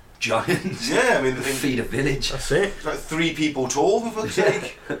Yeah. giants. Yeah, I mean the thing. Feed a village. That's it. It's like 3 people tall, for fuck's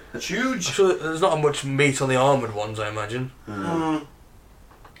sake. It's I'm huge. sure there's not much meat on the armoured ones, I imagine. Mm.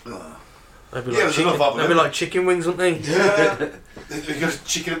 They'd be, Yeah, there's enough of they'd be them. like chicken wings, wouldn't they? Yeah. They got a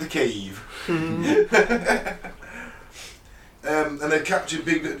chicken at the cave. And they captured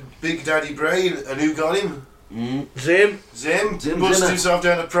Big Daddy Brain, and who got him? Zim. Zim. Zim Busted Zimmer. himself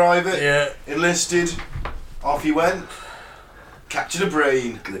down to private. Yeah. Enlisted. Off he went. Captured a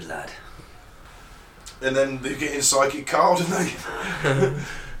brain. Good lad. And then they get in psychic car, don't they?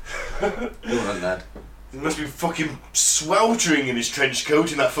 Go on, lad. He must be fucking sweltering in his trench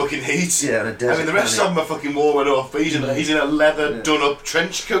coat in that fucking heat. Yeah, on a desert I mean, the rest of them are fucking warming up, but he's in a leather done-up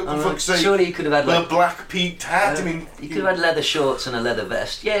trench coat, for fuck's sake. Surely he could have had With like a black peaked hat. I mean, he could have had leather shorts and a leather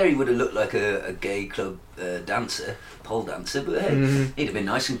vest. Yeah, he would have looked like a gay club dancer, pole dancer. But hey, he'd have been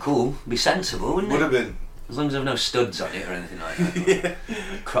nice and cool, be sensible, wouldn't would he? have been. As long as there were no studs on it or anything like that.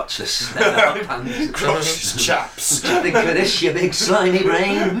 Crotchless leather pants. Crotchless chaps. Think of this, you big slimy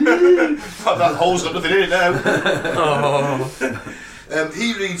brain. That hole's got nothing in it now. Oh.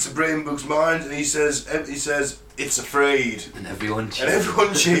 He reads the brain book's mind, and he says, "It's afraid," And everyone and cheers.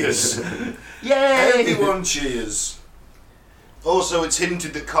 everyone cheers. Yay! Everyone cheers. Also, it's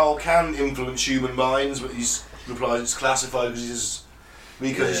hinted that Carl can influence human minds, but he's replied it's classified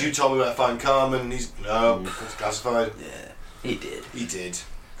because you told me about Find Carmen, and he's no, it's classified. Yeah, he did. He did,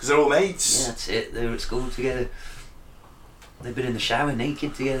 because they're all mates. Yeah, that's it. They were at school together. They've been in the shower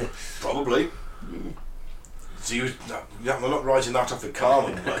naked together. Probably. So you, I'm not writing that off with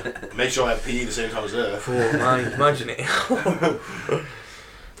Carmen. Like, make sure I have PE the same time as her. Poor man, imagine it.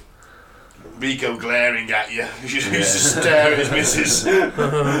 Rico glaring at you. You used to stare at his missus.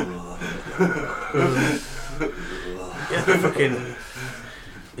 Yeah, fucking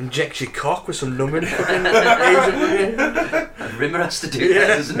inject your cock with some numbing fucking agent. And Rimmer has to do that,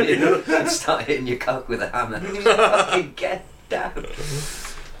 doesn't he? Start hitting your cock with a hammer. Fucking get down.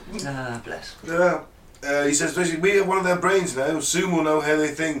 Ah, bless. Yeah. He says, basically, we have one of their brains now. Soon we'll know how they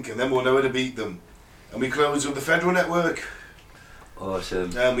think, and then we'll know how to beat them. And we close with the Federal Network.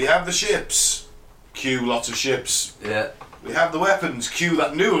 Awesome. And we have the ships. Cue lots of ships. Yeah. We have the weapons. Cue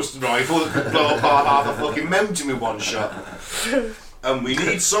that newest rifle that could blow apart half a fucking mountain with one shot. And we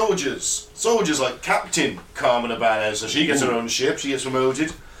need soldiers. Soldiers like Captain Carmen Urbano, so she gets her own ship, she gets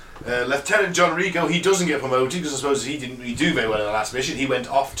promoted. Lieutenant John Rico, he doesn't get promoted because I suppose he didn't really do very well in the last mission. He went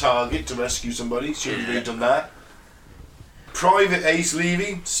off target to rescue somebody, should have really done that. Private Ace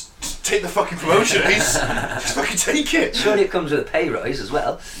Levy, take the fucking promotion, Ace. Just fucking take it. Surely it comes with a pay rise as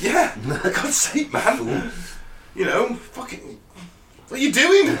well. Yeah, for God's sake, man. You know, fucking. What are you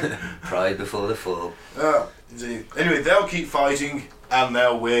doing? Pride before the fall. Oh, indeed. Anyway, they'll keep fighting and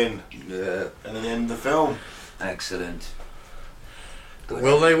they'll win. Yeah. And then end the film. Excellent. Good.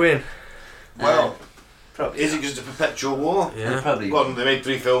 Will they win? Well, Probably. is it just a perpetual war? Yeah. Probably. Well, they made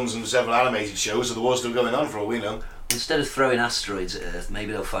 3 films and several animated shows, so the war's still going on for all we know. Instead of throwing asteroids at Earth,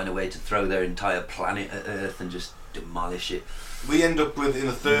 maybe they'll find a way to throw their entire planet at Earth and just demolish it. We end up with, in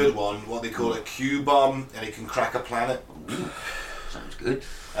the third one, what they call a Q-bomb, and it can crack a planet. Sounds good.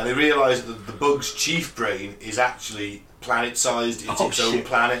 And they realise that the bug's chief brain is actually planet-sized, it's Oh, its own shit.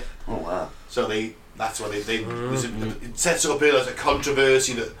 planet. Oh wow. So that's why it sets it up here as a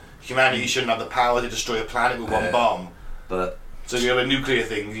controversy that humanity shouldn't have the power to destroy a planet with one bomb. But So you have a nuclear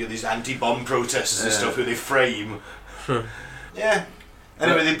thing, you have these anti-bomb protesters and stuff who they frame. Yeah.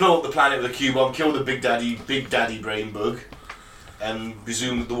 Anyway, they blow up the planet with a Q-bomb, kill the Big Daddy brain bug, and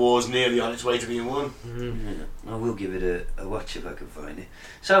presume that the war's nearly on its way to being won. I will give it a watch if I can find it.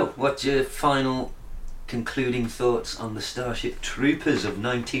 So, what's your final concluding thoughts on the Starship Troopers of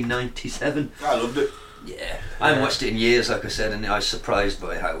 1997? I loved it. Yeah, I haven't watched it in years, like I said, and I was surprised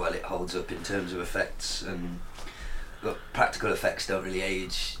by how well it holds up in terms of effects. And look, practical effects don't really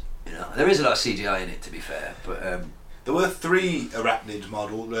age. You know, there is a lot of CGI in it, to be fair, but There were 3 arachnid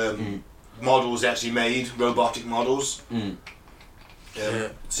models actually made, robotic models.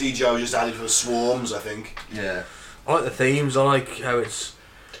 CGI was just added for swarms, I think. yeah, I like the themes. I like how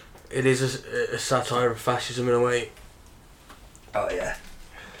it is a satire of fascism in a way, oh yeah,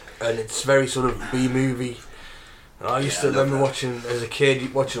 and it's very sort of B-movie. And I used to I love remember that. watching as a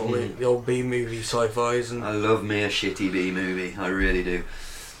kid, watching all the old B-movie sci-fis, and I love me a shitty B movie. I really do.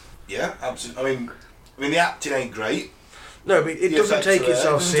 Yeah, absolutely. I mean, the acting ain't great. no, but it The doesn't effects take are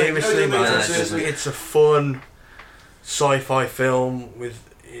itself there. It doesn't seriously. take- no, it man. doesn't take seriously. It's a fun sci-fi film with,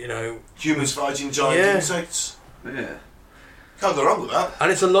 you know, Humans fighting giant Yeah. insects. Yeah, Can't go wrong with that.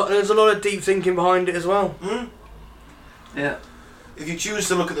 and it's a lot. There's a lot of deep thinking behind it as well. yeah. If you choose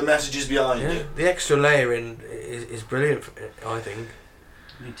to look at the messages behind Yeah, it. the extra layering is brilliant. I think.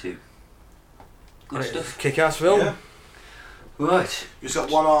 Me too. Good Right, stuff. Kick-ass film. Yeah. Right. Just got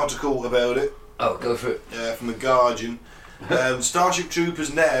one article about it Oh, go for it. from The Guardian. Starship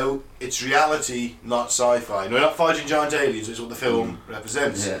Troopers now, it's reality, not sci-fi. No, we're not fighting giant aliens, which is what the film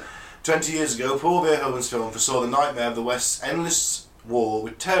represents. Yeah. 20 years ago, Paul Verhoeven's film foresaw the nightmare of the West's endless war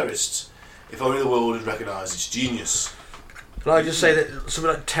with terrorists. If only the world had recognised its genius. Can I just say that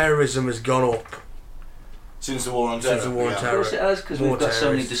something like terrorism has gone up Since the war on terror. since the war on Of terror? course it has, because More we've got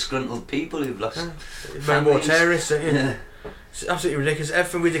so many terrorists. disgruntled people who've lost. Many more families. terrorists, don't you? Yeah. It's absolutely ridiculous.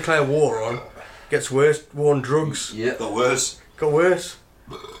 Everything we declare war on gets worse. War on drugs Yeah. Got worse. got worse.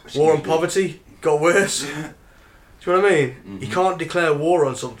 War on poverty got worse. Do you know what I mean? Mm-hmm. You can't declare war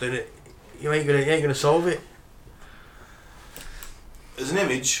on something. You ain't gonna solve it. There's an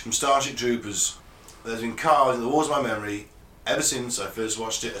image from Starship Troopers that has been carved in the walls of my memory ever since I first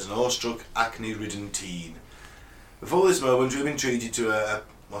watched it as an awestruck, acne-ridden teen. Before this moment, we've been treated to a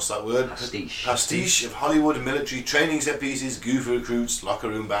what's that word? Pastiche. Of Hollywood military training set pieces, goofy recruits, locker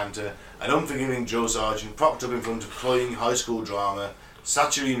room banter, an unforgiving drill sergeant propped up in front of cloying high school drama,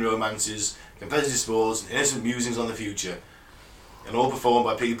 saturine romances, competitive sports, and innocent musings on the future. And all performed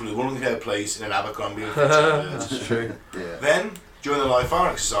by people who wouldn't get a place in an Abercrombie and Fitch advert. That's true. Yeah. Then, during the live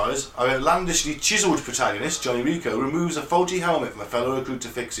fire exercise, our outlandishly chiselled protagonist, Johnny Rico, removes a faulty helmet from a fellow recruit to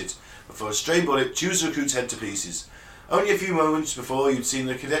fix it, before a stray bullet chews the recruit's head to pieces. Only a few moments before you'd seen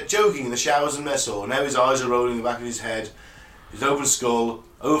the cadet joking in the showers and mess hall. Now his eyes are rolling in the back of his head, his open skull,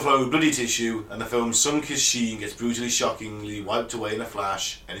 overflowing with bloody tissue, and the film's sun-kissed sheen gets brutally shockingly wiped away in a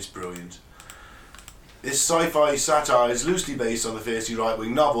flash, and it's brilliant. This sci-fi satire is loosely based on the fiercely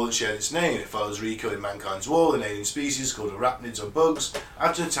right-wing novel that shared its name. It follows Rico in mankind's war, an alien species called arachnids or bugs,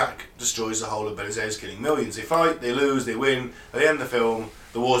 after an attack destroys the whole of Belize, killing millions. They fight, they lose, they win. At the end of the film,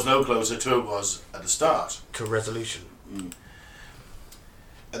 the war's no closer to it was at the start. To resolution.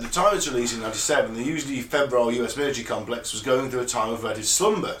 At the time of its release in 1997, the usually febrile US military complex was going through a time of relative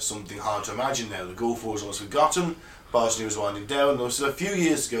slumber, something hard to imagine now. The Gulf War was almost forgotten, Bosnia was winding down, and there was still a few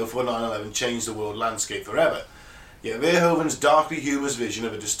years to go before 9/11 changed the world landscape forever. Yet Verhoeven's darkly humorous vision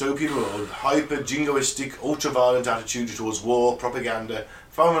of a dystopian world with hyper-jingoistic, ultra-violent attitude towards war, propaganda,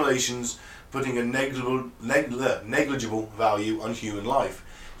 foreign relations, putting a negligible value on human life,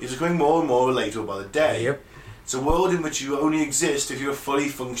 is becoming more and more relatable by the day. Yep. It's a world in which you only exist if you're a fully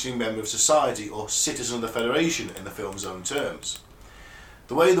functioning member of society or citizen of the Federation in the film's own terms.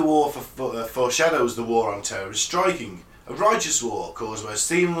 The way the war foreshadows the war on terror is striking. A righteous war caused by a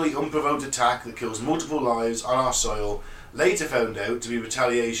seemingly unprovoked attack that kills multiple lives on our soil, later found out to be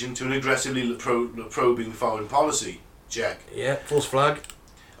retaliation to an aggressively probing foreign policy. Check. Yeah, false flag.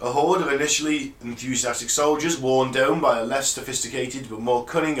 A horde of initially enthusiastic soldiers worn down by a less sophisticated but more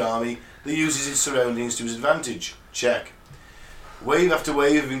cunning army that uses its surroundings to its advantage. Check. Wave after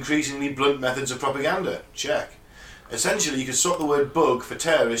wave of increasingly blunt methods of propaganda. Check. Essentially, you can swap the word bug for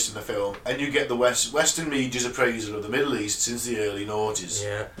terrorist in the film and you get the Western media's appraisal of the Middle East since the early noughties.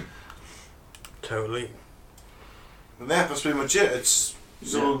 Yeah. Totally. And that's pretty much it. Is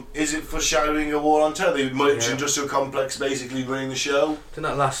it foreshadowing a war on terror? The industrial complex basically running the show? Still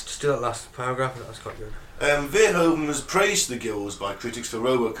that last paragraph, that was quite good. Verhoeven was praised to the gills by critics for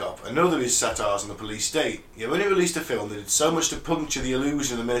RoboCop, another of his satires on the police state. Yet when he released a film that did so much to puncture the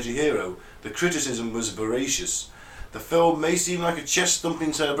illusion of the military hero, the criticism was voracious. The film may seem like a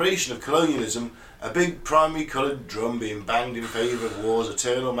chest-thumping celebration of colonialism, a big primary coloured drum being banged in favour of war's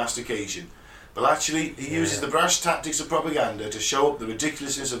eternal mastication. But actually, he uses the brash tactics of propaganda to show up the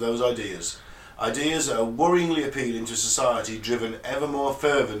ridiculousness of those ideas. Ideas that are worryingly appealing to a society driven by ever more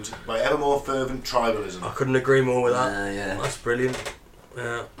fervent tribalism. I couldn't agree more with that. Yeah. That's brilliant.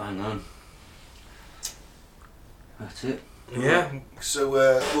 Yeah. Bang on. That's it. Yeah. So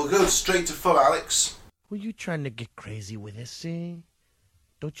we'll go straight to full Alex. Were you trying to get crazy with this, eh?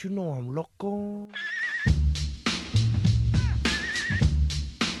 Don't you know I'm loco?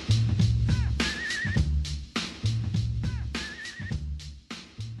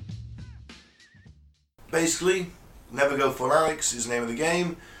 Basically, Never Go Full Alex is the name of the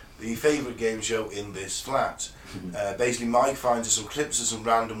game, the favourite game show in this flat. Basically, Mike finds us some clips of some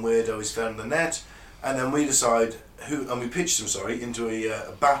random weirdo he's found on the net, and then we decide we pitch them, into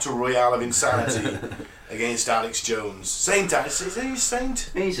a battle royale of insanity against Alex Jones. Saint Alex, is he a saint?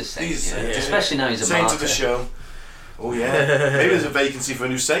 He's a saint, He's a saint, yeah. Especially now he's a saint martyr. of the show. Oh yeah, maybe there's a vacancy for a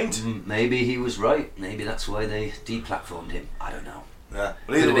new saint. Maybe he was right. Maybe that's why they deplatformed him. I don't know. Yeah,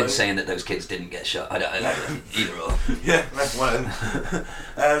 Could have been saying that those kids didn't get shot. I don't know. Either or. Yeah, that's one.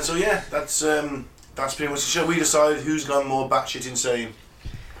 So yeah, that's pretty much the show. We decide who's gone more batshit insane.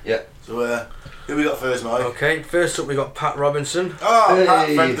 Yeah. So, who we got first, Mike? Okay, first up we got Pat Robinson. Oh, Pat,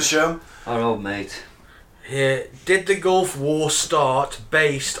 Hey. friend of the show. Our old mate. Here, did the Gulf War start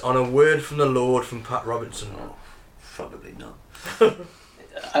based on a word from the Lord from Pat Robinson? Probably not.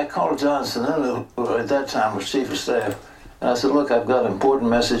 I called Johnson, who at that time was chief of staff, and I said, "Look, I've got an important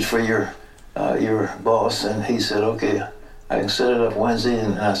message for your boss." And he said, "Okay, I can set it up Wednesday."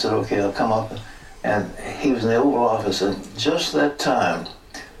 And I said, "Okay, I'll come up." And he was in the Oval Office, and just that time,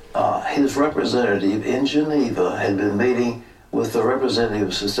 his representative in Geneva had been meeting with the representative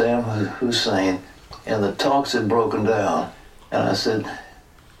of Saddam Hussein, and the talks had broken down. And I said,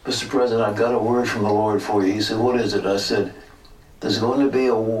 "Mr. President, I've got a word from the Lord for you." He said, "What is it?" I said, "There's going to be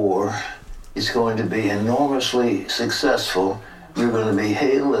a war. It's going to be enormously successful. You're going to be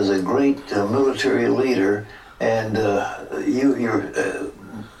hailed as a great military leader, and your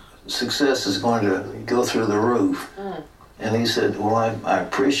success is going to go through the roof." And he said, "Well, I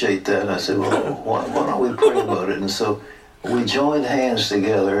appreciate that." And I said, "Well, why don't we pray about it?" And so we joined hands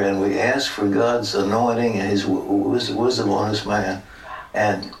together and we asked for God's anointing and his wisdom on this man.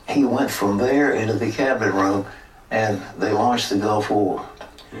 And he went from there into the cabinet room, and they launched the Gulf War.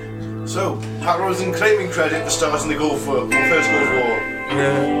 So, Pat Robinson claiming credit for starting the Gulf War, first Gulf War.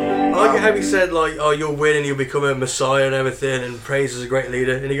 Yeah. I like it how he said, like, "Oh, you'll win and you'll become a messiah and everything, and praise as a great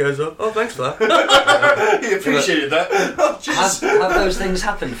leader." And he goes, "Oh, thanks for that." He appreciated that. Oh, jeez. Have those things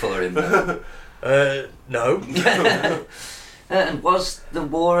happened for him? No. And was the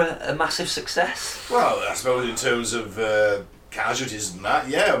war a massive success? Well, I suppose in terms of casualties and that,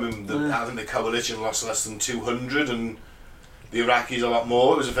 yeah. I mean, I think the coalition lost less than 200 and the Iraqis a lot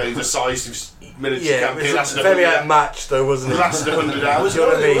more. It was a very decisive military Yeah, campaign. it was very outmatched though, wasn't It it? lasted 100 hours. You know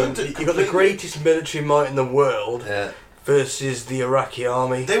what I weren't mean? it? You got the greatest military might in the world Yeah. versus the Iraqi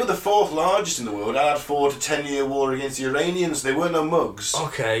army. They were the fourth largest in the world. I had fought a 10-year war against the Iranians. They weren't no mugs.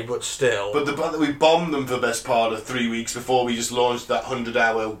 Okay, but still. But the fact that we bombed them for the best part of 3 weeks before we just launched that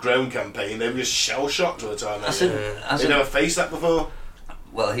 100-hour ground campaign, they were just shell-shocked all the time. They never faced that before.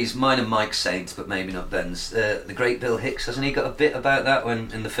 Well, he's mine and Mike's saint, but maybe not Ben's. The great Bill Hicks, hasn't he got a bit about that when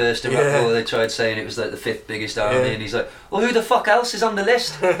in the first Iraq War they tried saying it was like the 5th biggest army, and he's like, "Well, who the fuck else is on the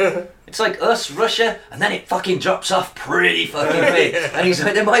list? It's like us, Russia, and then it fucking drops off pretty fucking big." And he's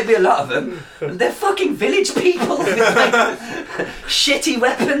like, "There might be a lot of them, and they're fucking village people with like shitty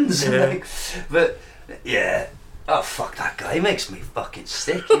weapons." Yeah. Like, but yeah, oh fuck that guy, he makes me fucking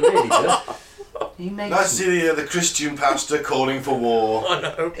sick. He really does. He makes Nice to see the Christian pastor calling for war. I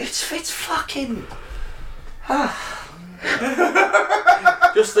know. It's fucking.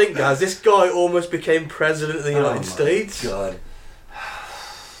 Just think, guys, this guy almost became president of the United States. God.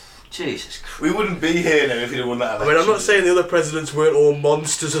 Jesus Christ. We wouldn't be here now if he'd have won that I election. mean, I'm not saying the other presidents weren't all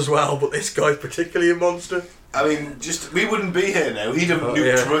monsters as well, but this guy's particularly a monster. I mean, just we wouldn't be here now. He'd have nuked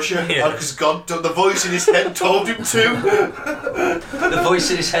yeah. Russia Yeah. because God, the voice in his head told him to. The voice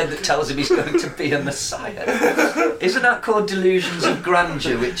in his head that tells him he's going to be a messiah. Isn't that called delusions of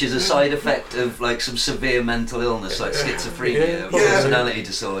grandeur, which is a side effect of like some severe mental illness like schizophrenia or Yeah. personality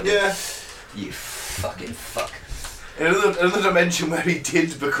disorder? Yeah. You fucking fuck. In another dimension where he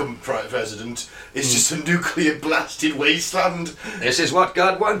did become president, it's just a nuclear blasted wasteland. This is what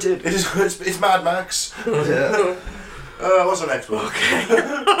God wanted. It's Mad Max. Yeah. What's the next one?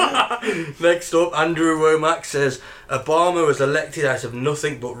 Next up, Andrew Womack says Obama was elected out of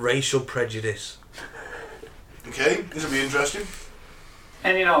nothing but racial prejudice. Okay, this will be interesting.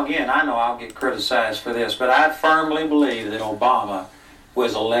 And you know, again, I know I'll get criticized for this, but I firmly believe that Obama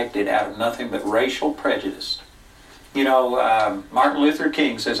was elected out of nothing but racial prejudice. You know, Martin Luther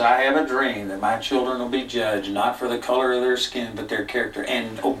King says, "I have a dream that my children will be judged not for the color of their skin, but their character."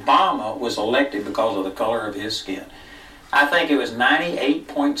 And Obama was elected because of the color of his skin. I think it was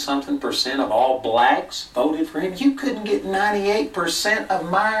 98-point-something% of all blacks voted for him. You couldn't get 98% of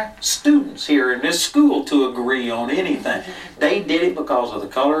my students here in this school to agree on anything. They did it because of the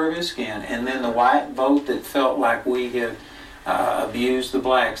color of his skin. And then the white vote that felt like we had abused the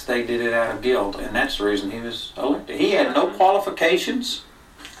blacks, they did it out of guilt. And that's the reason he was elected. He had no qualifications.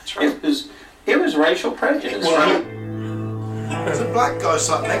 That's right. It was racial prejudice. Well, there's a black guy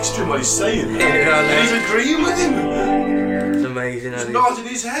sat next to him while he's saying that. Yeah, I know. And he's agreeing with him. It's amazing how He's these, nodding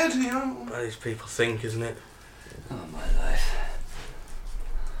his head, you know. how these people think, isn't it? Oh my life.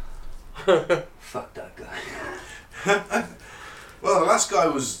 Fuck that guy. Well, the last guy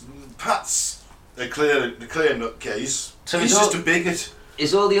was Pat's a clear nutcase. So he's he's just all- a bigot.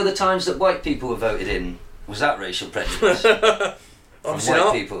 Is all the other times that white people were voted in, was that racial prejudice? From Obviously white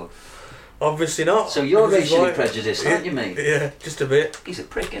not. people. Obviously not. So you're Because he's racially white. prejudiced, aren't you, mate? Yeah, just a bit. He's a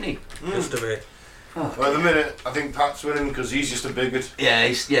prick, isn't he? Just a bit. Well, at the minute, I think Pat's winning because he's just a bigot. Yeah,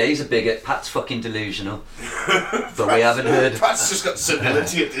 he's a bigot. Pat's fucking delusional. But we haven't heard. Pat's just got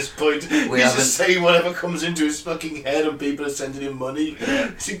senility at this point. He's just saying whatever comes into his fucking head and people are sending him money.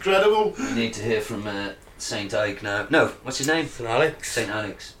 It's incredible. We need to hear from Saint Ike now. No, what's his name? St. Alex. Saint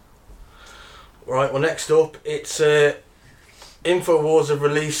Alex. Right, well, next up, it's InfoWars have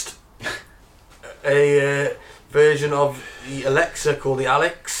released a version of the Alexa called the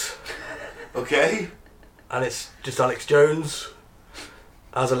Alex. Okay. And it's just Alex Jones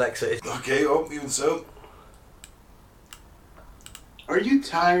as Alexa. Okay, well, even so. Are you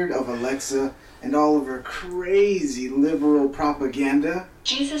tired of Alexa and all of her crazy liberal propaganda?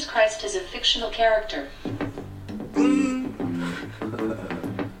 Jesus Christ is a fictional character.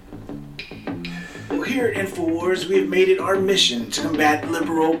 Well, here at InfoWars, we have made it our mission to combat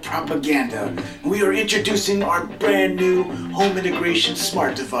liberal propaganda. We are introducing our brand new home integration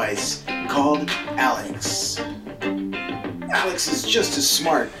smart device called Alex. Alex is just as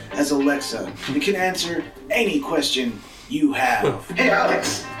smart as Alexa and can answer any question you have. Hey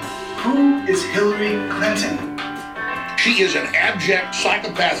Alex, who is Hillary Clinton? She is an abject,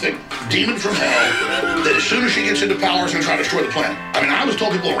 psychopathic demon from hell that as soon as she gets into power is going to try to destroy the planet. I mean, I was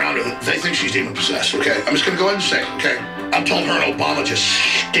told people around her that they think she's demon-possessed, okay? I'm just going to go ahead and say it, okay? I'm told her and Obama just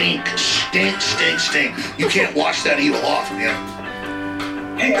stink. You can't wash that evil off,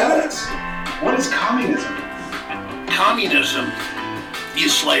 man. Hey Alex, what is communism? Communism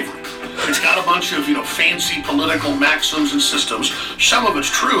is slavery. It's got a bunch of, fancy political maxims and systems. Some of it's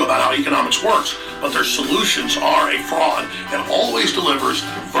true about how economics works, but their solutions are a fraud and always delivers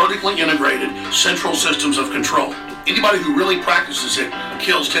vertically integrated central systems of control. Anybody who really practices it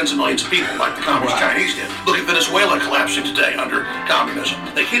kills tens of millions of people like the Communist Chinese did. Look at Venezuela collapsing today under communism.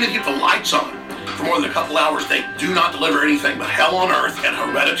 They can't even keep the lights on for more than a couple hours. They do not deliver anything but hell on earth and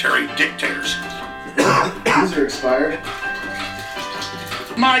hereditary dictators. These are expired.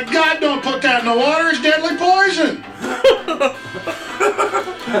 My God, don't put that in the water. It's deadly poison.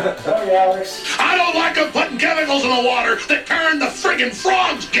 Sorry, Alex. I don't like them putting chemicals in the water that turn the friggin'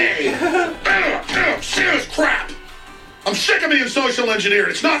 frogs gay. Serious crap. I'm sick of being social engineered.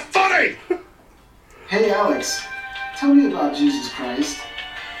 It's not funny. Hey, Alex, tell me about Jesus Christ.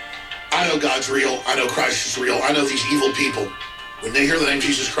 I know God's real. I know Christ is real. I know these evil people, when they hear the name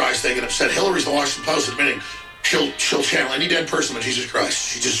Jesus Christ, they get upset. Hillary's the Washington Post admitting she'll channel any dead person but Jesus Christ.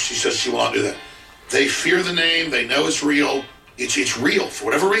 She says she will not do that. They fear the name. They know it's real. It's real for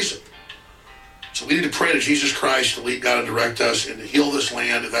whatever reason. So we need to pray to Jesus Christ to lead God and direct us and to heal this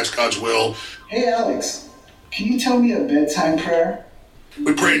land if that's God's will. Hey, Alex, can you tell me a bedtime prayer?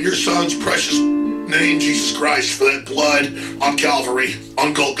 We pray in your Son's precious name, Jesus Christ, for that blood on Calvary,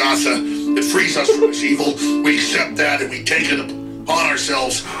 on Golgotha, that frees us from this evil. We accept that and we take it upon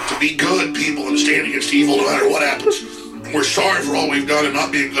ourselves to be good people and stand against evil no matter what happens. And we're sorry for all we've done and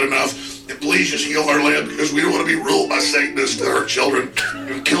not being good enough. And please just heal our land because we don't want to be ruled by Satanists that hurt children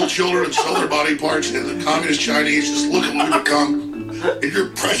and kill children and sell their body parts. And the communist Chinese just look at what we become. In your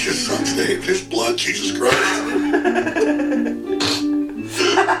precious Son's name, his blood, Jesus Christ.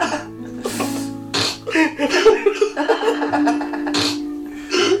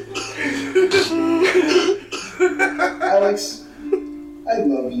 Alex, I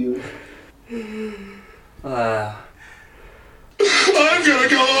love you. I'm gonna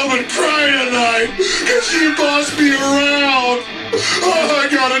go home and cry tonight because you boss me around. Oh, I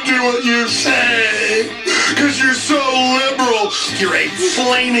gotta do what you say because you're so liberal. You're a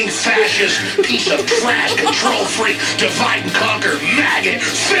flaming fascist piece of trash, control freak, divide and conquer, maggot,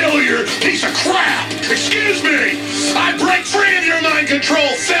 failure, piece of crap. Excuse me. I break free of your mind control,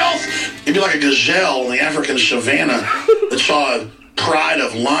 filth. You'd be like a gazelle in the African savannah that saw a pride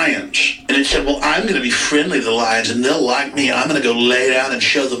of lions. And it said, well, I'm going to be friendly to the lions and they'll like me. I'm going to go lay down and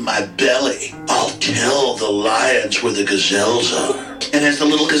show them my belly. I'll tell the lions where the gazelles are. And as the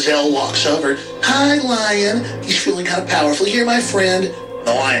little gazelle walks over, hi, lion. He's feeling kind of powerful. You're my friend.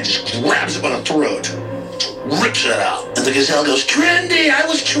 The lion just grabs him by the throat, rips it out. And the gazelle goes, trendy, I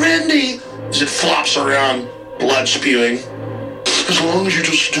was trendy. As it flops around, blood spewing. As long as you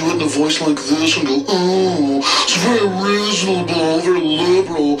just do it in a voice like this and go, oh, it's very reasonable, very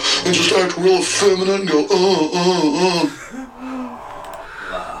liberal, and just act real effeminate and go,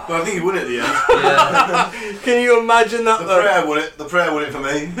 Well, I think he won it at the end. Yeah. Can you imagine that? The prayer won it. The prayer won it for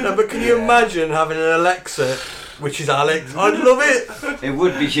me. No, but can you imagine having an Alexa, which is Alex? I'd love it. It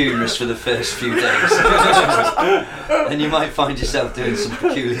would be humorous for the first few days. And you might find yourself doing some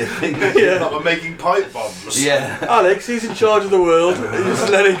peculiar things. Yeah. Like making pipe bombs. Yeah. Alex, he's in charge of the world. He's just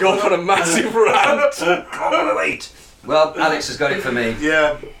letting go on a massive rant. Can't wait. Well, Alex has got it for me.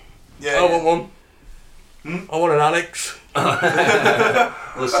 Yeah. I want one. I want an Alex.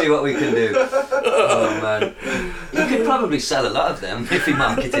 We'll see what we can do. Oh man, you could probably sell a lot of them if you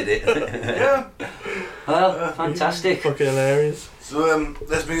marketed it. Yeah. Well, fantastic. Fucking hilarious. So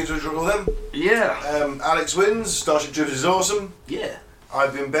let's bring it to a struggle then. Yeah. Alex wins. Starship Drifters is awesome. Yeah.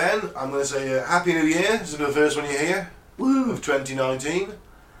 I've been Ben. I'm going to say Happy New Year. This is the first one you hear of 2019.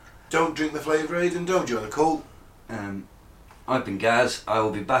 Don't drink the Flavour Aid and don't join the cult. I've been Gaz. I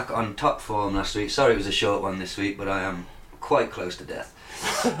will be back on top form last week. Sorry it was a short one this week, but I am quite close to death.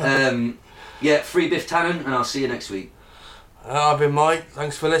 Yeah, free Biff Tannen, and I'll see you next week. I've been Mike.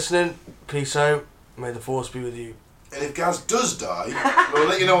 Thanks for listening. Peace out. May the force be with you. And if Gaz does die, we'll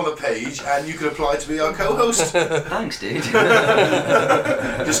let you know on the page and you can apply to be our co-host. Thanks, dude.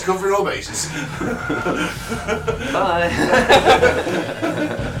 Just covering all bases. Bye.